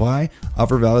conditions apply.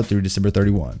 Offer valid through December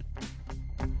 31.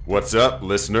 What's up,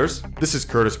 listeners? This is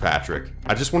Curtis Patrick.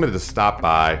 I just wanted to stop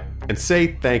by and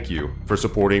say thank you for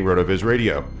supporting RotoViz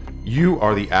Radio. You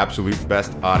are the absolute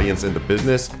best audience in the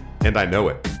business, and I know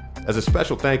it. As a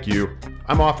special thank you,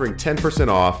 I'm offering 10%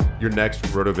 off your next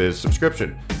RotoViz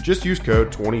subscription. Just use code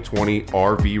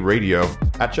 2020RVRadio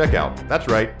at checkout. That's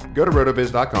right. Go to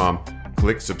rotoviz.com,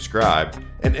 click subscribe,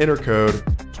 and enter code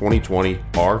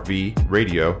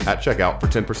 2020RVRadio at checkout for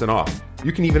 10% off.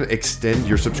 You can even extend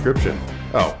your subscription.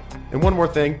 Oh, and one more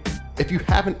thing. If you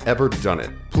haven't ever done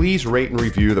it, please rate and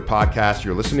review the podcast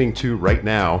you're listening to right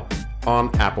now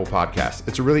on Apple Podcasts.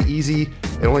 It's really easy.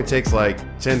 It only takes like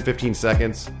 10, 15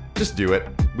 seconds. Just do it.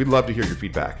 We'd love to hear your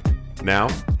feedback. Now,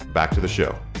 back to the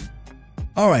show.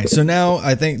 All right, so now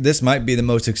I think this might be the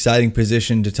most exciting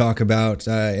position to talk about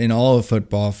in all of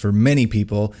football for many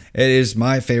people. It is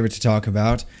my favorite to talk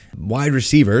about, wide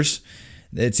receivers.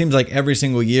 It seems like every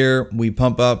single year we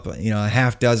pump up, a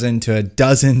half dozen to a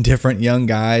dozen different young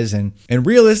guys, and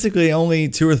realistically only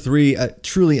 2 or 3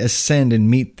 truly ascend and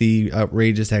meet the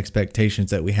outrageous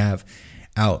expectations that we have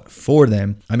out for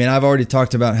them. I mean, I've already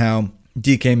talked about how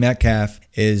DK Metcalf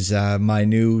is my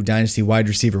new Dynasty wide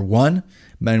receiver 1,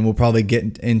 and we'll probably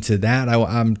get into that.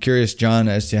 I'm curious, John,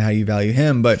 as to how you value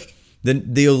him, but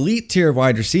the elite tier of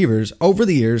wide receivers, over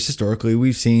the years, historically,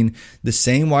 we've seen the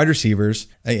same wide receivers.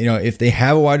 If they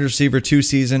have a wide receiver 2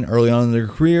 season early on in their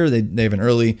career, they have an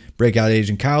early breakout age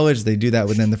in college. They do that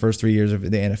within the first 3 years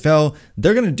of the NFL.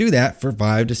 They're going to do that for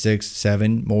 5 to 6,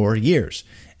 7 more years.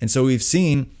 And so we've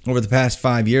seen over the past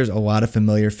 5 years a lot of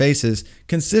familiar faces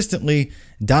consistently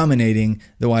dominating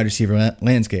the wide receiver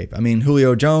landscape. I mean,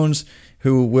 Julio Jones,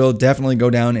 who will definitely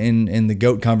go down in the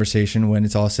GOAT conversation when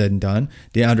it's all said and done.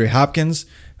 DeAndre Hopkins,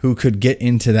 who could get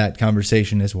into that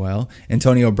conversation as well.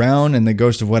 Antonio Brown and the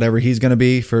ghost of whatever he's going to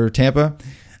be for Tampa.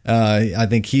 I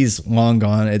think he's long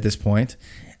gone at this point.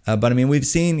 But I mean, we've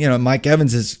seen, Mike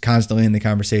Evans is constantly in the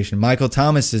conversation. Michael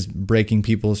Thomas is breaking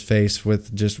people's face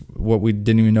with just what we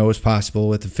didn't even know was possible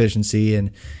with efficiency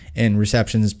and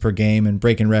receptions per game and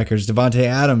breaking records. Devontae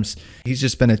Adams, he's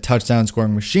just been a touchdown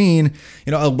scoring machine.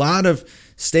 A lot of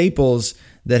staples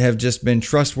that have just been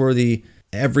trustworthy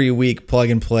every week plug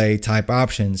and play type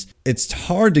options. It's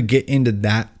hard to get into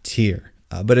that tier.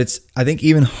 But it's, I think,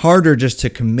 even harder just to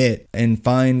commit and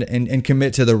find and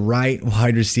commit to the right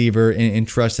wide receiver and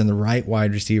trust in the right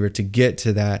wide receiver to get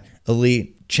to that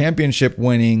elite championship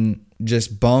winning,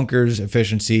 just bonkers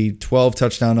efficiency, 12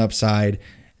 touchdown upside,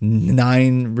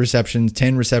 9 receptions,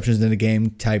 10 receptions in a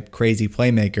game type crazy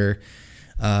playmaker.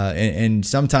 And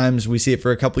sometimes we see it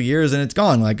for a couple years and it's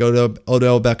gone, like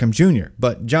Odell Beckham Jr.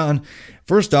 But John,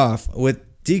 first off, with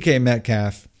DK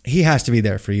Metcalf, he has to be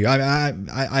there for you.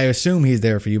 I assume he's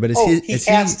there for you, but he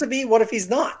has to be. What if he's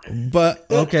not? But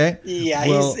okay, yeah,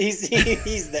 well, he's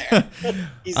there.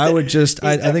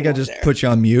 I think I just put you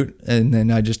on mute and then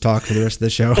I just talk for the rest of the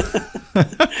show.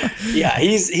 Yeah,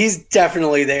 he's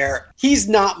definitely there. He's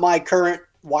not my current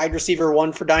wide receiver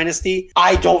 1 for Dynasty.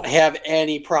 I don't have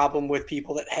any problem with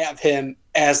people that have him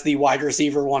as the wide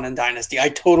receiver 1 in Dynasty. I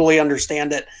totally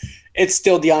understand it. It's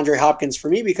still DeAndre Hopkins for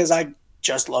me because I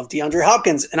just love DeAndre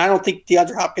Hopkins, and I don't think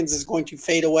DeAndre Hopkins is going to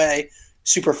fade away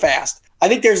super fast. I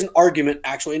think there's an argument,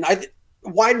 actually, and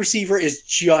wide receiver is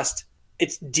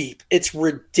it's deep. It's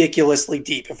ridiculously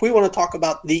deep. If we want to talk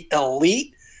about the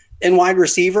elite in wide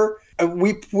receiver,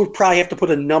 we would probably have to put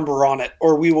a number on it,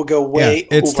 or we will go way over.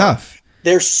 It's tough.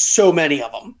 There's so many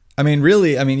of them. I mean,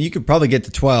 really, you could probably get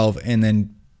to 12 and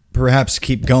then perhaps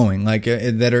keep going, like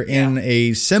that are in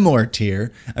a similar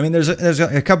tier. I mean, there's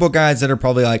a couple of guys that are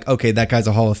probably like, okay, that guy's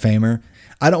a Hall of Famer.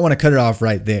 I don't want to cut it off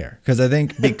right there because I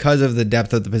think because of the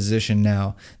depth of the position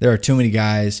now, there are too many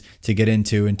guys to get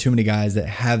into and too many guys that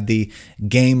have the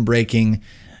game-breaking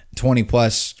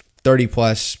 20-plus,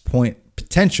 30-plus point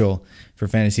potential for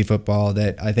fantasy football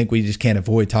that I think we just can't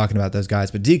avoid talking about those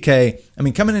guys. But DK,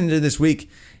 coming into this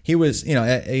week, he was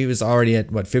already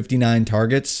at 59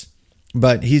 targets.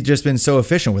 But he's just been so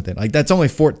efficient with it. Like that's only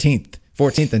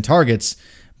 14th in targets,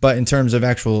 but in terms of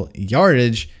actual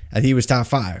yardage, he was top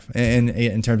 5. And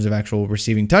in terms of actual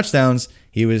receiving touchdowns,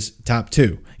 he was top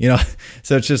 2.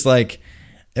 So it's just like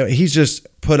he's just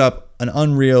put up an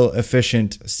unreal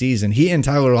efficient season. He and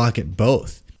Tyler Lockett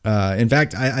both. In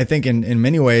fact, I think in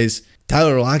many ways,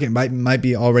 Tyler Lockett might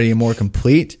be already a more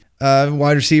complete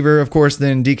wide receiver, of course,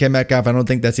 than DK Metcalf. I don't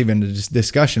think that's even a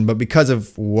discussion, but because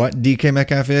of what DK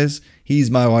Metcalf is, he's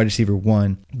my wide receiver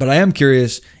 1. But I am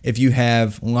curious if you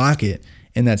have Lockett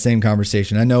in that same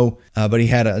conversation. I know, but he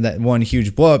had that one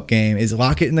huge blow-up game. Is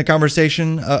Lockett in the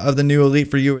conversation of the new elite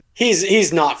for you?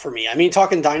 He's not for me.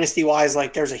 Talking dynasty-wise,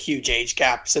 like there's a huge age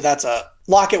gap, so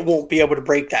Lockett won't be able to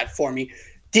break that for me.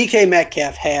 DK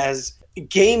Metcalf has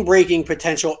game-breaking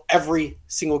potential every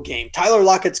single game. Tyler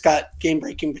Lockett's got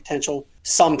game-breaking potential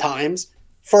sometimes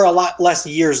for a lot less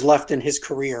years left in his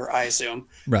career, I assume.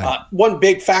 Right. One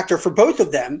big factor for both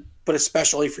of them, but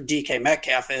especially for DK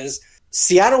Metcalf, is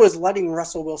Seattle is letting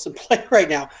Russell Wilson play right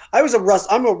now.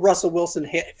 I'm a Russell Wilson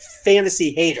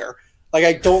fantasy hater. Like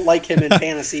I don't like him in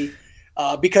fantasy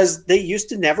because they used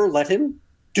to never let him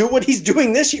do what he's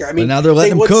doing this year. But now they're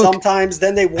letting him cook. Sometimes,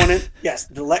 then they wouldn't. Yes,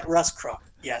 to let Russ cook.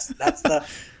 Yes, that's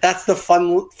the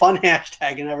fun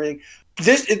hashtag and everything.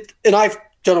 And I've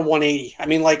done a 180.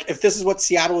 If this is what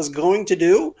Seattle is going to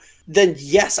do, then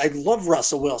yes, I love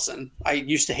Russell Wilson. I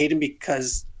used to hate him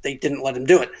because they didn't let him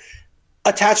do it.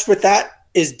 Attached with that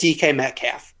is DK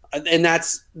Metcalf, and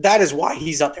that is why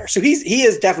he's up there. So he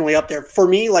is definitely up there for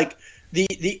me. Like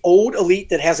the old elite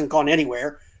that hasn't gone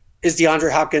anywhere is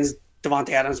DeAndre Hopkins,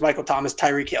 Devontae Adams, Michael Thomas,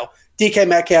 Tyreek Hill. DK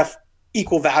Metcalf,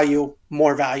 equal value,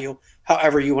 more value.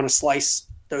 However you want to slice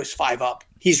those 5 up.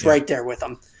 He's right there with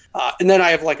them. And then I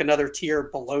have like another tier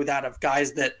below that of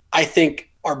guys that I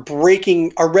think are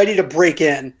ready to break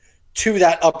in to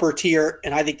that upper tier.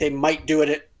 And I think they might do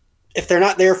it. If they're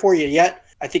not there for you yet,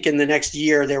 I think in the next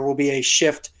year, there will be a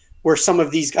shift where some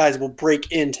of these guys will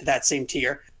break into that same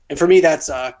tier. And for me, that's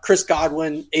Chris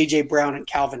Godwin, AJ Brown, and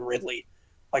Calvin Ridley.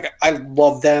 Like I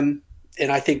love them.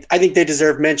 And I think they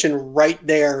deserve mention right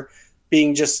there,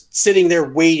 being just sitting there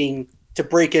waiting to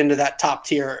break into that top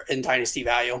tier in dynasty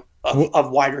value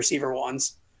of wide receiver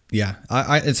 1s. Yeah,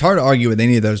 it's hard to argue with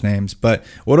any of those names, but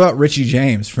what about Richie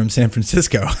James from San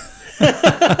Francisco?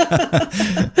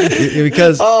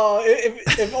 Because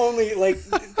if only like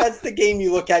that's the game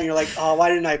you look at and you're like, oh, why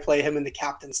didn't I play him in the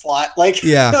captain slot? Like,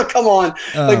 yeah, come on,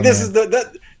 that's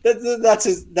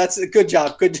a good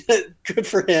job, good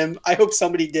for him. I hope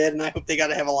somebody did, and I hope they got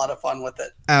to have a lot of fun with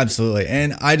it. Absolutely,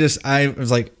 and I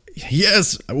was like,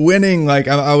 yes, winning. Like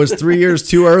I was 3 years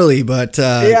too early, but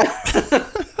yeah.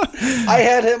 I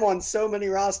had him on so many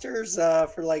rosters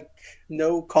for like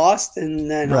no cost, and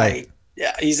then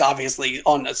he's obviously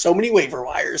on so many waiver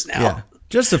wires now. Yeah,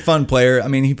 just a fun player. I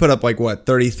mean, he put up like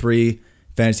 33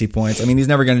 fantasy points. I mean, he's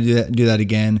never going to do that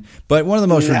again. But one of the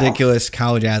most ridiculous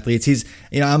college athletes. He's,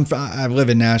 I live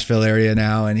in Nashville area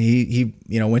now, and he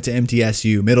went to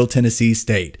MTSU, Middle Tennessee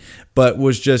State, but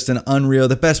was just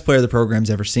the best player the program's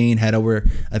ever seen. Had over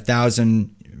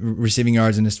 1,000 receiving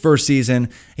yards in his first season.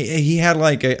 He had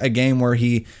like a game where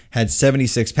he had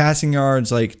 76 passing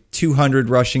yards, like 200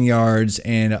 rushing yards,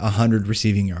 and 100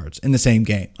 receiving yards in the same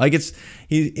game. Like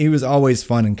he was always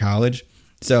fun in college.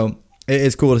 So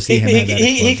it's cool to see him.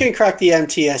 He can crack the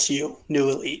MTSU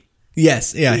new elite.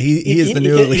 Yes, yeah, he is the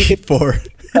new Elite Four.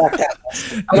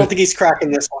 I don't think he's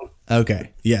cracking this one.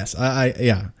 Okay, yes,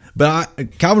 yeah.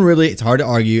 But Calvin Ridley, it's hard to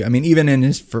argue. I mean, even in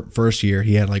his first year,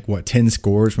 he had 10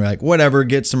 scores. We're like, whatever,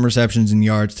 get some receptions and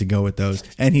yards to go with those.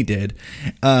 And he did.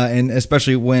 And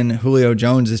especially when Julio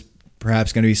Jones is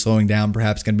perhaps going to be slowing down,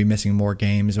 perhaps going to be missing more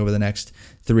games over the next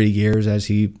 3 years as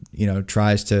he,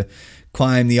 tries to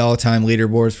climb the all-time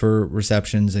leaderboards for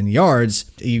receptions and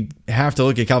yards. You have to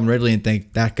look at Calvin Ridley and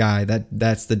think, that guy,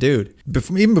 that's the dude.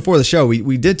 Even before the show,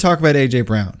 we did talk about A.J.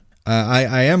 Brown.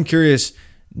 I am curious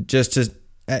just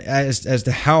as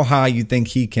to how high you think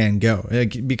he can go.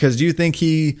 Because do you think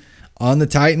he, on the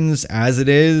Titans as it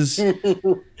is,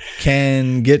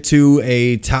 can get to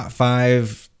a top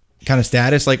 5 kind of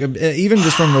status? Even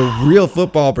just from a real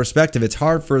football perspective, it's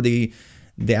hard for the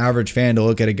average fan to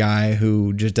look at a guy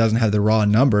who just doesn't have the raw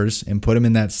numbers and put him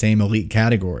in that same elite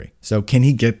category. So can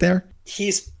he get there?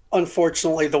 He's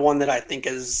unfortunately the one that I think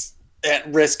is at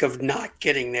risk of not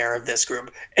getting there of this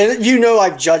group. And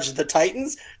I've judged the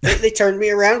Titans. They turned me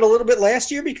around a little bit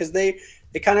last year because they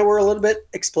kind of were a little bit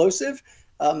explosive.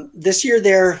 This year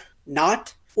they're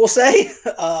not, we'll say.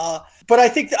 But I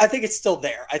think it's still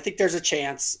there. I think there's a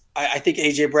chance. I think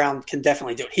A.J. Brown can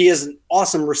definitely do it. He is an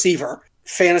awesome receiver.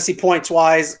 Fantasy points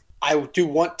wise, I do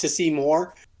want to see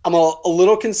more. I'm a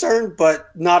little concerned,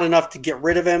 but not enough to get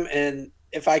rid of him. And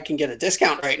if I can get a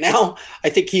discount right now, I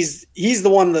think he's the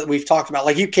one that we've talked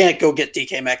about. You can't go get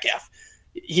DK Metcalf.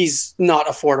 He's not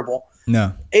affordable.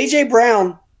 No. A.J.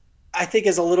 Brown, I think,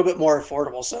 is a little bit more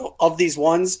affordable. So of these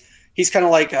ones, he's kind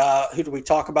of like, who do we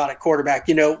talk about at quarterback?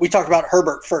 We talked about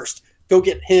Herbert first. Go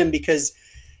get him because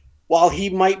while he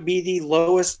might be the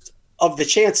lowest of the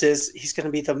chances, he's going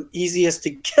to be the easiest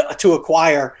to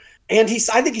acquire. And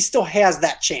I think he still has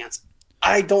that chance.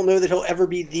 I don't know that he'll ever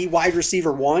be the wide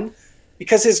receiver 1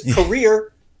 because his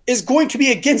career is going to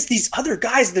be against these other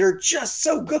guys that are just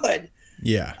so good.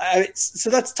 Yeah. So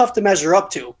that's tough to measure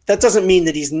up to. That doesn't mean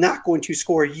that he's not going to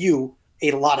score you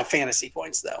a lot of fantasy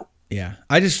points, though. Yeah.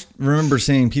 I just remember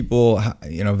seeing people,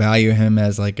 value him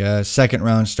as like a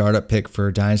second-round startup pick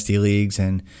for dynasty leagues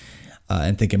and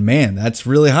thinking, man, that's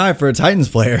really high for a Titans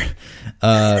player.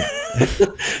 I'm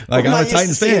a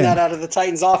Titans fan. That out of the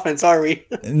Titans offense, are we?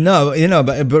 No,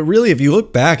 but really, if you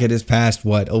look back at his past,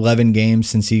 11 games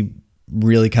since he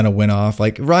really kind of went off.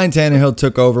 Ryan Tannehill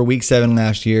took over week 7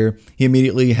 last year. He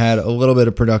immediately had a little bit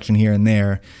of production here and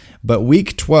there. But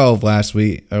week 12 last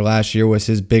year was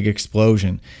his big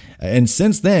explosion. And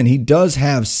since then, he does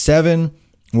have 7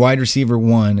 wide receiver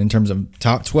 1 in terms of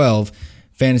top 12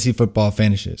 fantasy football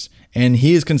finishes. And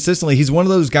he's one of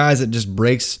those guys that just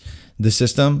breaks the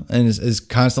system and is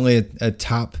constantly a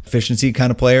top efficiency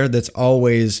kind of player that's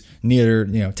always near,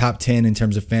 top 10 in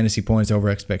terms of fantasy points over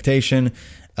expectation,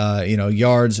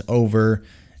 yards over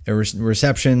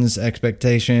receptions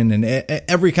expectation, and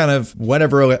every kind of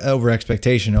whatever over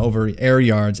expectation, over air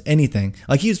yards, anything.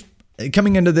 He's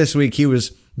coming into this week, he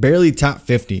was barely top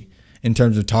 50 in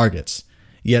terms of targets.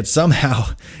 Yet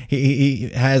somehow he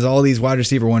has all these wide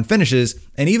receiver 1 finishes,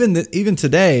 and even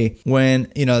today,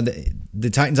 when the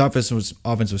Titans' offense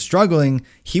was struggling,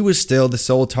 he was still the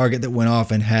sole target that went off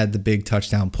and had the big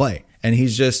touchdown play. And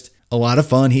he's just a lot of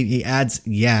fun. He adds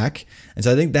yak, and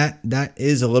so I think that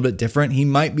is a little bit different. He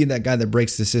might be that guy that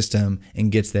breaks the system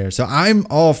and gets there. So I'm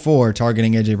all for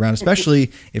targeting A.J. Brown,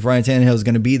 especially if Ryan Tannehill is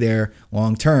going to be there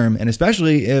long term, and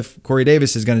especially if Corey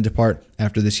Davis is going to depart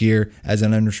after this year as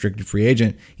an unrestricted free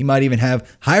agent. He might even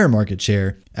have higher market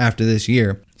share after this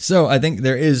year. So I think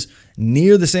there is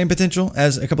near the same potential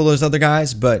as a couple of those other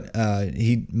guys, but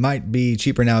he might be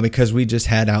cheaper now because we just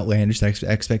had outlandish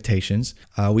expectations.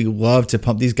 We love to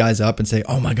pump these guys up and say,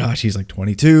 oh my gosh, he's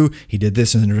 22. He did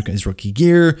this in his rookie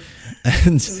year.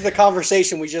 And this is the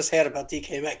conversation we just had about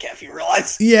DK Metcalf, you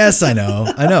realize? Yes, I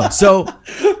know. So,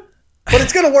 but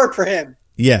it's going to work for him.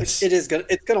 Yes. It's going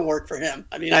to work for him.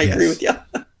 I mean, I agree with you.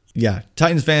 Yeah,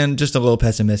 Titans fan, just a little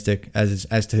pessimistic as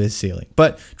to his ceiling.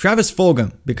 But Travis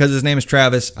Fulgham, because his name is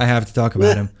Travis, I have to talk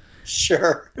about him.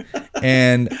 Sure.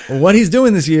 And what he's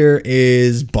doing this year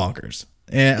is bonkers.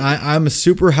 And I'm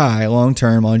super high long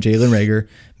term on Jalen Reagor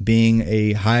being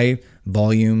a high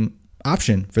volume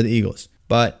option for the Eagles.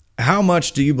 But how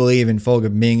much do you believe in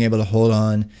Fulgham being able to hold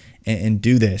on and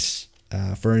do this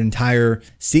for an entire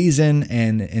season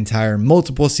and entire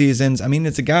multiple seasons? I mean,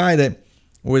 it's a guy that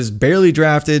was barely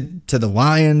drafted to the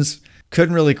Lions,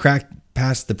 couldn't really crack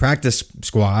past the practice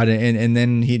squad, and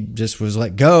then he just was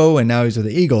let go, and now he's with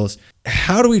the Eagles.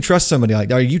 How do we trust somebody like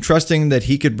that? Are you trusting that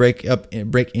he could break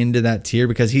into that tier?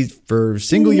 Because he's for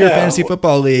single-year fantasy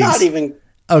football leagues. Not even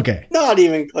Okay. Not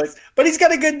even close. But he's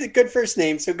got a good first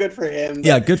name, so good for him.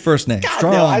 Yeah, good first name. God,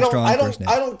 strong, no, first name.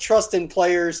 I don't trust in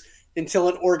players until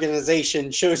an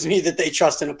organization shows me that they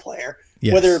trust in a player.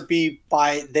 Yes. Whether it be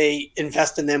by they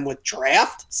invest in them with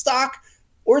draft stock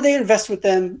or they invest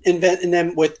in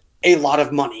them with a lot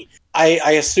of money.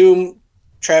 I assume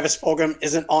Travis Fulgham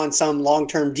isn't on some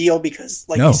long-term deal because,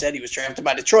 like you said, he was drafted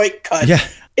by Detroit. Cut. Yeah.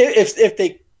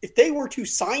 If they were to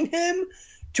sign him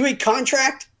to a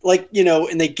contract,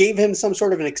 and they gave him some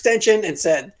sort of an extension and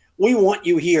said, "We want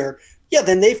you here,"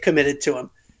 then they've committed to him.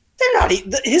 They're not.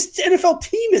 His NFL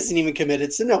team isn't even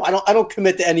committed. So no, I don't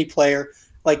commit to any player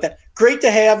like that. Great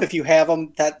to have if you have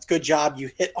him. That's good job.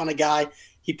 You hit on a guy.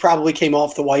 He probably came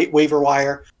off the waiver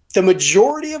wire. The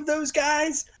majority of those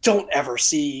guys don't ever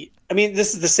see. I mean,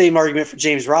 this is the same argument for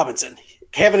James Robinson.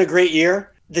 Having a great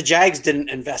year, the Jags didn't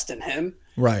invest in him.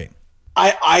 Right.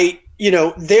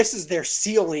 This is their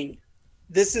ceiling.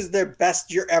 This is their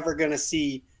best you're ever going to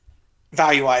see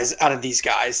value-wise out of these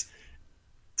guys.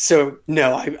 So,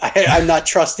 no, I'm not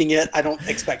trusting it. I don't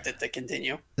expect it to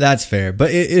continue. That's fair.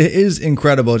 But it is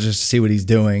incredible just to see what he's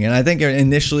doing. And I think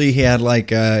initially he had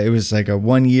it was like a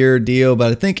 1-year deal.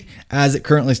 But I think as it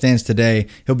currently stands today,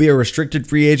 he'll be a restricted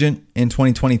free agent in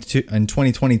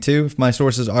 2022, if my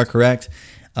sources are correct.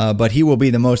 But he will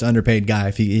be the most underpaid guy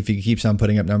if he keeps on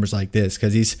putting up numbers like this,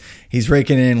 because he's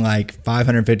raking in like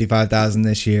 $555,000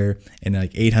 this year and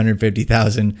like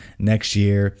 $850,000 next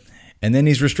year. And then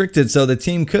he's restricted, so the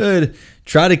team could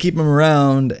try to keep him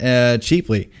around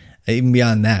cheaply, even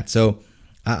beyond that. So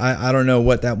I don't know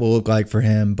what that will look like for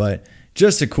him, but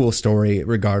just a cool story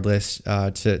regardless,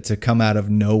 to come out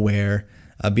of nowhere,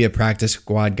 be a practice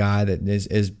squad guy that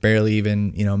is barely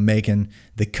even making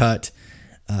the cut,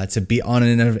 to be on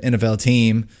an NFL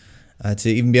team, to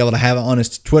even be able to have it on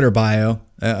his Twitter bio,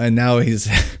 and now he's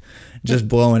just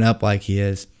blowing up like he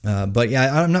is. But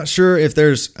yeah, I'm not sure if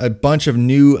there's a bunch of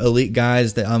new elite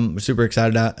guys that I'm super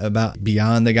excited about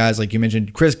beyond the guys like you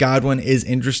mentioned. Chris Godwin is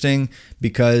interesting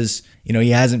because, he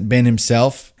hasn't been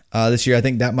himself this year. I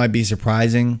think that might be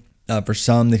surprising for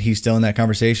some that he's still in that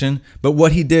conversation. But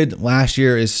what he did last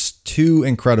year is too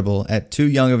incredible at too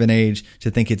young of an age to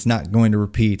think it's not going to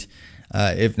repeat.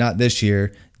 If not this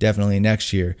year, definitely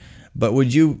next year. But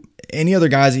any other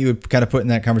guys that you would kind of put in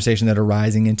that conversation that are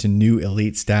rising into new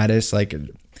elite status? I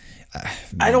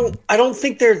don't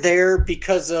think they're there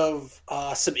because of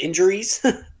some injuries.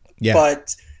 Yeah.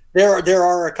 But there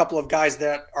are a couple of guys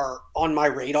that are on my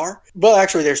radar. Well,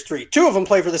 actually, there's 3. 2 of them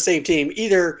play for the same team.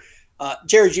 Either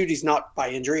Jerry Jeudy's not by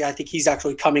injury. I think he's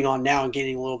actually coming on now and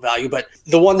gaining a little value. But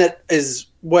the one that is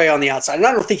way on the outside, and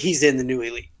I don't think he's in the new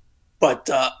elite. But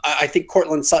I think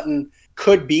Courtland Sutton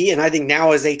could be, and I think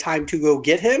now is a time to go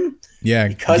get him. Yeah,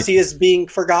 because he is being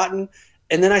forgotten.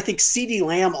 And then I think CeeDee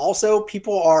Lamb also.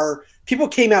 People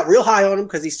came out real high on him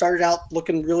because he started out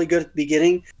looking really good at the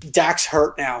beginning. Dak's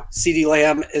hurt now. CeeDee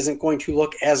Lamb isn't going to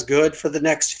look as good for the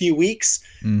next few weeks.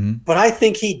 Mm-hmm. But I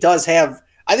think he does have.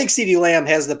 I think CeeDee Lamb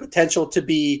has the potential to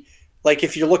be like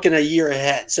if you're looking a year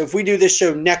ahead. So if we do this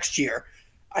show next year,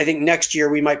 I think next year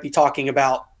we might be talking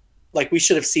about. Like we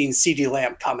should have seen CeeDee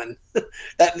Lamb coming.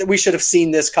 That we should have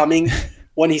seen this coming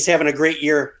when he's having a great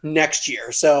year next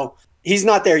year. So he's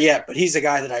not there yet, but he's a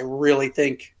guy that I really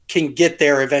think can get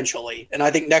there eventually. And I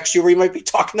think next year we might be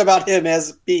talking about him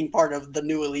as being part of the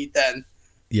new elite then.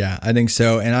 Yeah, I think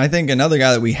so. And I think another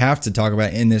guy that we have to talk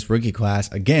about in this rookie class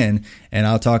again, and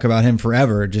I'll talk about him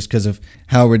forever just because of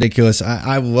how ridiculous.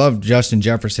 I love Justin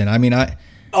Jefferson.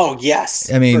 Oh,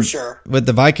 yes, for sure. With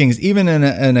the Vikings, even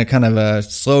in a kind of a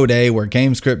slow day where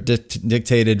game script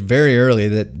dictated very early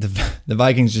that the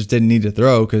Vikings just didn't need to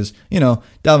throw because,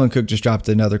 Dalvin Cook just dropped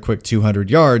another quick 200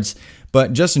 yards.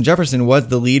 But Justin Jefferson was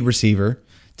the lead receiver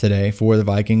today for the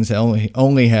Vikings. They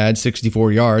only had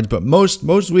 64 yards. But most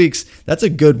weeks, that's a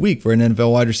good week for an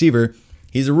NFL wide receiver.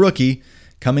 He's a rookie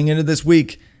coming into this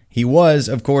week. He was,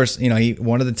 of course,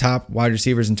 one of the top wide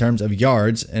receivers in terms of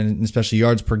yards and especially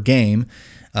yards per game.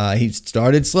 He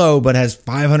started slow, but has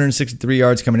 563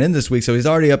 yards coming in this week. So he's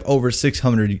already up over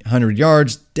 600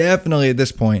 yards. Definitely at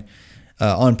this point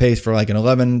on pace for like an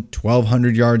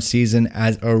 1,200 yard season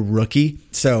as a rookie.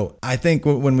 So I think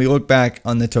when we look back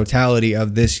on the totality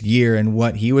of this year and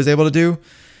what he was able to do,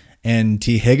 and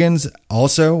T. Higgins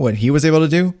also what he was able to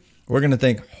do, we're going to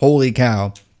think, holy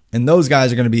cow. And those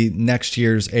guys are going to be next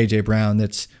year's A.J. Brown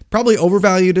that's probably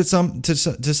overvalued to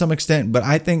some extent, but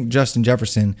I think Justin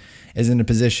Jefferson is in a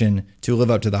position to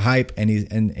live up to the hype, and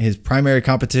his primary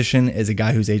competition is a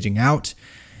guy who's aging out.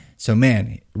 So,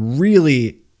 man,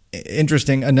 really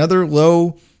interesting. Another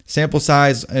low sample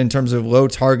size in terms of low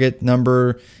target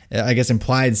number, I guess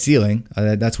implied ceiling.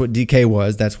 That's what DK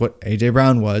was. That's what AJ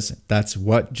Brown was. That's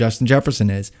what Justin Jefferson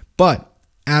is. But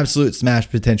absolute smash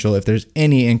potential if there's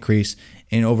any increase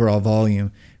in overall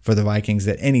volume for the Vikings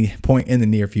at any point in the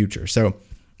near future. So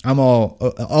I'm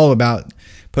all about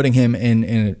putting him in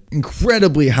an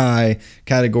incredibly high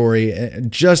category,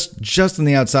 just on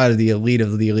the outside of the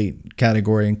elite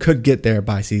category, and could get there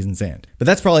by season's end. But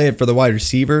that's probably it for the wide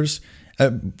receivers.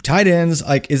 Tight ends,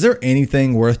 like, is there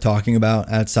anything worth talking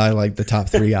about outside like the top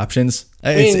 3 options?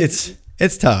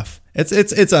 It's tough.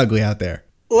 It's ugly out there.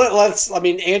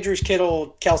 Andrews,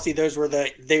 Kittle, Kelsey,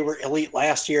 they were elite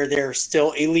last year. They're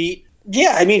still elite.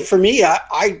 Yeah, I mean, for me,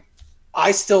 I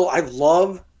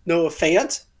love Noah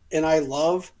Fant and I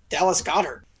love Dallas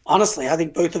Goedert. Honestly, I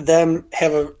think both of them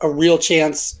have a real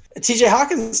chance. TJ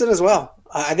Hawkinson as well.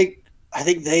 I think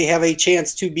they have a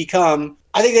chance to become.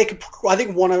 I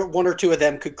think one or two of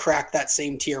them could crack that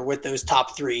same tier with those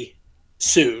top 3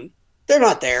 soon. They're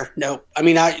not there. No, I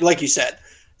mean, like you said,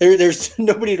 there's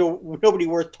nobody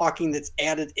worth talking that's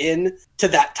added in to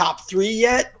that top 3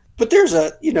 yet. But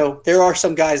there are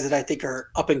some guys that I think are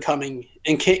up and coming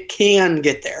and can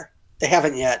get there. They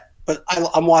haven't yet, but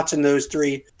I'm watching those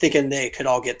 3 thinking they could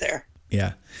all get there.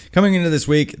 Yeah. Coming into this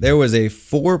week, there was a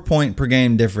 4-point per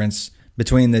game difference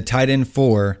between the tight end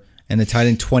 4 and the tight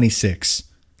end 26.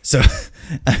 So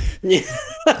yeah,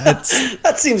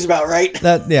 that seems about right.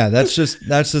 That's just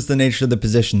the nature of the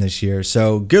position this year.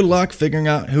 So good luck figuring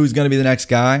out who's going to be the next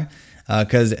guy,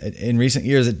 because in recent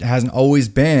years it hasn't always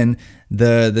been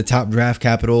the top draft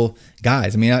capital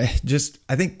guys. I mean, I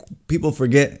think people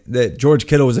forget that George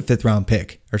Kittle was a 5th round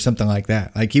pick or something like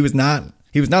that. Like he was not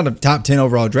a top 10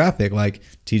 overall draft pick like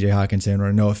TJ Hawkinson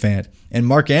or Noah Fant. And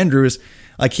Mark Andrews,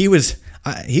 like he was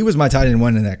my tight end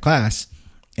 1 in that class.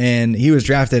 And he was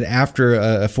drafted after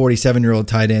a 47-year-old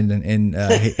tight end in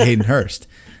Hayden Hurst,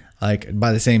 like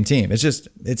by the same team.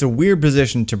 It's a weird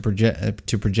position to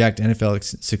project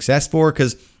NFL success for,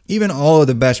 because even all of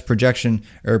the best projection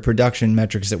or production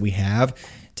metrics that we have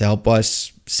to help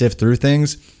us sift through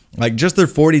things, like just their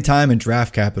 40 time and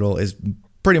draft capital is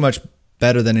pretty much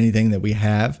better than anything that we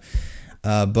have.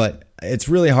 But it's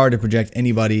really hard to project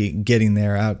anybody getting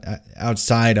there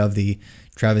outside of the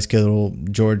Travis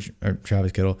Kelce, George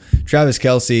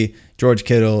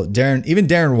Kittle,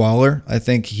 Darren Waller. I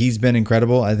think he's been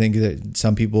incredible. I think that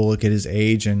some people look at his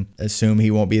age and assume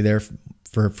he won't be there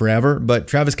for forever. But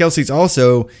Travis Kelce's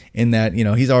also in that,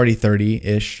 he's already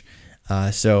 30-ish.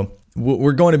 So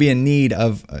we're going to be in need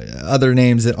of other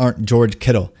names that aren't George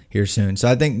Kittle here soon. So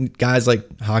I think guys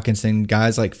like Hawkinson,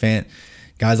 guys like Fant,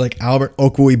 guys like Albert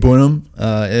Okwuegbunam,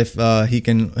 if he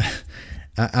can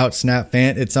out-snap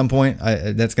Fant at some point,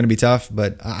 that's going to be tough,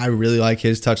 but I really like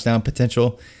his touchdown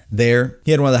potential there.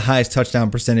 He had one of the highest touchdown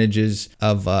percentages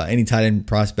of any tight end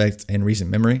prospect in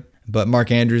recent memory, but Mark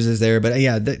Andrews is there. But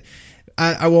yeah,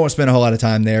 I won't spend a whole lot of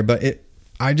time there, but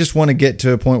I just want to get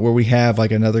to a point where we have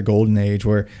like another golden age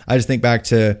where I just think back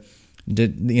to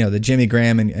the Jimmy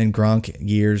Graham and Gronk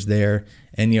years there.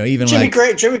 And even Jimmy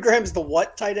Graham's the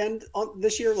what tight end on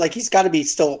this year? Like he's got to be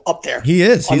still up there. He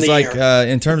is. He's like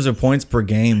in terms of points per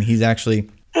game, he's actually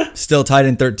still tight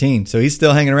end 13. So he's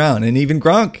still hanging around. And even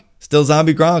Gronk, still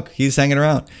zombie Gronk, he's hanging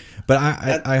around. But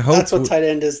I hope that's what tight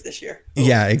end is this year.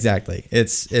 Yeah, exactly.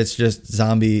 It's just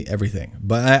zombie everything.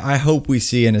 But I hope we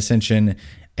see an ascension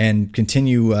and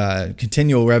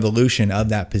continual revolution of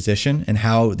that position and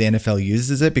how the NFL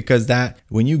uses it, because that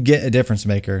when you get a difference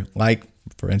maker like,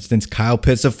 for instance, Kyle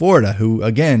Pitts of Florida, who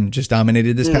again just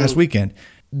dominated this past weekend,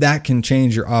 that can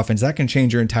change your offense. That can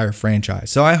change your entire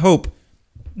franchise. So I hope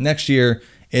next year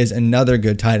is another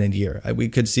good tight end year. We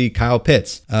could see Kyle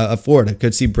Pitts of Florida,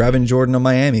 could see Brevin Jordan of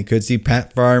Miami, could see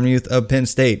Pat Freiermuth of Penn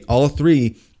State. All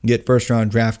 3 get first round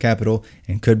draft capital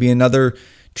and could be another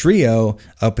trio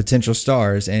of potential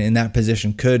stars. And in that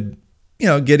position could,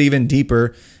 get even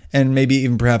deeper and maybe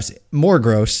even perhaps more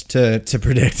gross to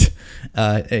predict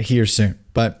here soon.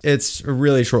 But it's a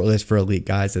really short list for elite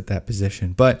guys at that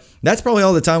position. But that's probably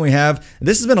all the time we have.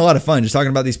 This has been a lot of fun, just talking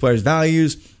about these players'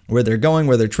 values, where they're going,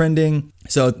 where they're trending.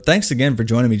 So thanks again for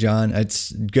joining me, John.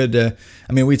 It's good to,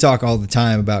 we talk all the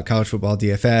time about college football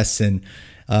DFS and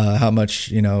how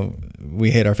much,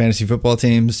 we hate our fantasy football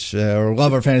teams or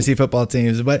love our fantasy football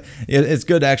teams. But it's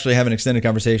good to actually have an extended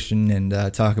conversation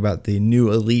and talk about the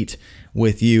new elite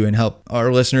with you and help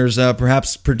our listeners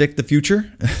perhaps predict the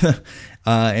future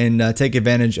and take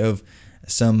advantage of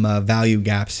some value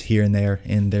gaps here and there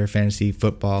in their fantasy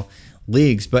football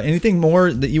leagues. But anything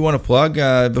more that you want to plug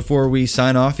before we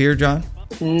sign off here, John?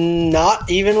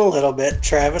 Not even a little bit,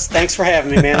 Travis. Thanks for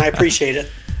having me, man. I appreciate it.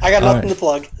 I got nothing to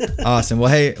plug. Awesome. Well,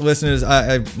 hey, listeners,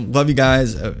 I love you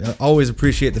guys. Always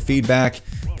appreciate the feedback.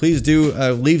 Please do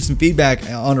leave some feedback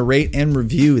on a rate and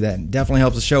review. That definitely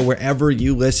helps the show wherever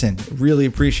you listen. Really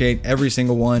appreciate every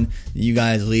single one that you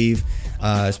guys leave,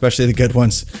 especially the good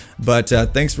ones. But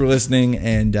thanks for listening.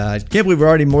 And I can't believe we're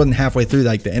already more than halfway through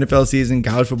like the NFL season,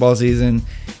 college football season.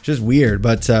 It's just weird,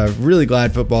 but really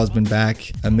glad football has been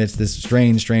back amidst this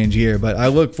strange year. But I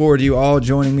look forward to you all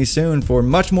joining me soon for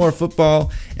much more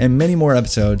football and many more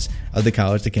episodes of the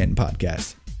College to Canton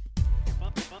podcast.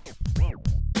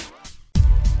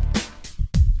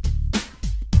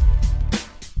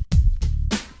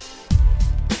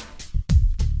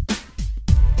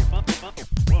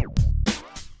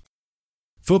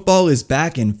 Football is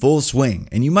back in full swing,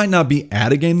 and you might not be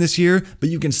at a game this year, but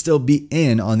you can still be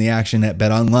in on the action at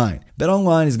BetOnline.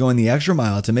 BetOnline is going the extra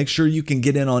mile to make sure you can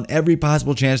get in on every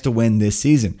possible chance to win this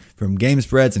season. From game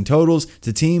spreads and totals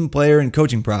to team, player, and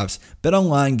coaching props,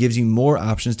 BetOnline gives you more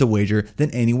options to wager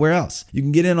than anywhere else. You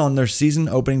can get in on their season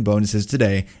opening bonuses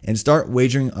today and start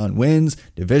wagering on wins,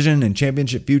 division, and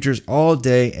championship futures all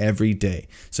day, every day.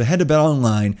 So head to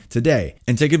BetOnline today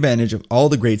and take advantage of all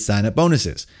the great sign-up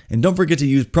bonuses. And don't forget to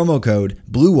use promo code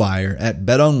BLUEWIRE at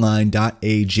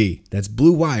betonline.ag. That's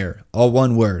Blue Wire, all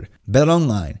one word.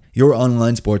 BetOnline, your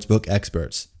online sportsbook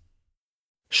experts.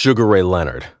 Sugar Ray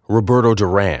Leonard, Roberto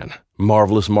Duran,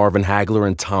 Marvelous Marvin Hagler,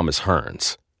 and Thomas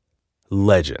Hearns.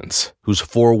 Legends, whose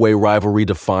four-way rivalry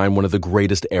defined one of the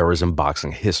greatest eras in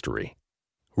boxing history.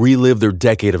 Relive their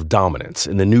decade of dominance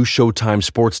in the new Showtime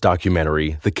sports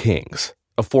documentary, The Kings,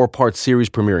 a 4-part series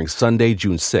premiering Sunday,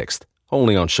 June 6th,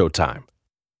 only on Showtime.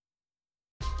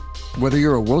 Whether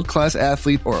you're a world-class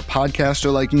athlete or a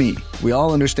podcaster like me, we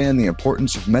all understand the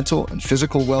importance of mental and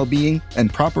physical well-being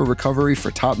and proper recovery for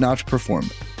top-notch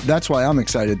performance. That's why I'm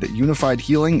excited that Unified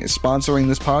Healing is sponsoring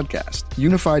this podcast.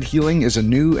 Unified Healing is a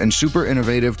new and super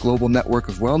innovative global network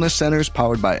of wellness centers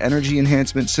powered by Energy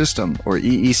Enhancement System, or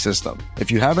EE System. If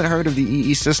you haven't heard of the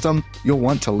EE System, you'll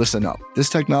want to listen up. This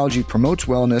technology promotes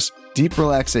wellness, deep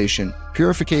relaxation,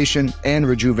 purification, and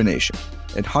rejuvenation.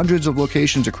 At hundreds of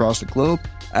locations across the globe,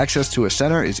 access to a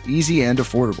center is easy and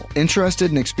affordable. Interested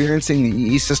in experiencing the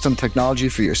EE System technology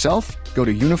for yourself? Go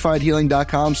to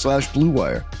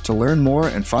unifiedhealing.com/bluewire to learn more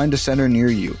and find a center near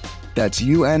you. That's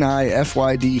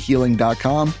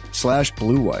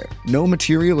unifydhealing.com/bluewire. No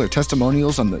material or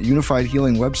testimonials on the Unified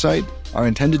Healing website are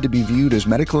intended to be viewed as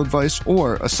medical advice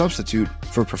or a substitute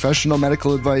for professional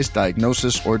medical advice,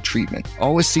 diagnosis, or treatment.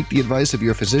 Always seek the advice of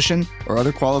your physician or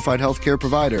other qualified healthcare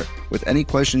provider with any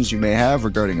questions you may have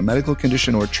regarding a medical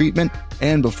condition or treatment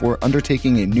and before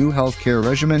undertaking a new healthcare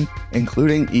regimen,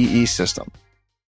 including EE System.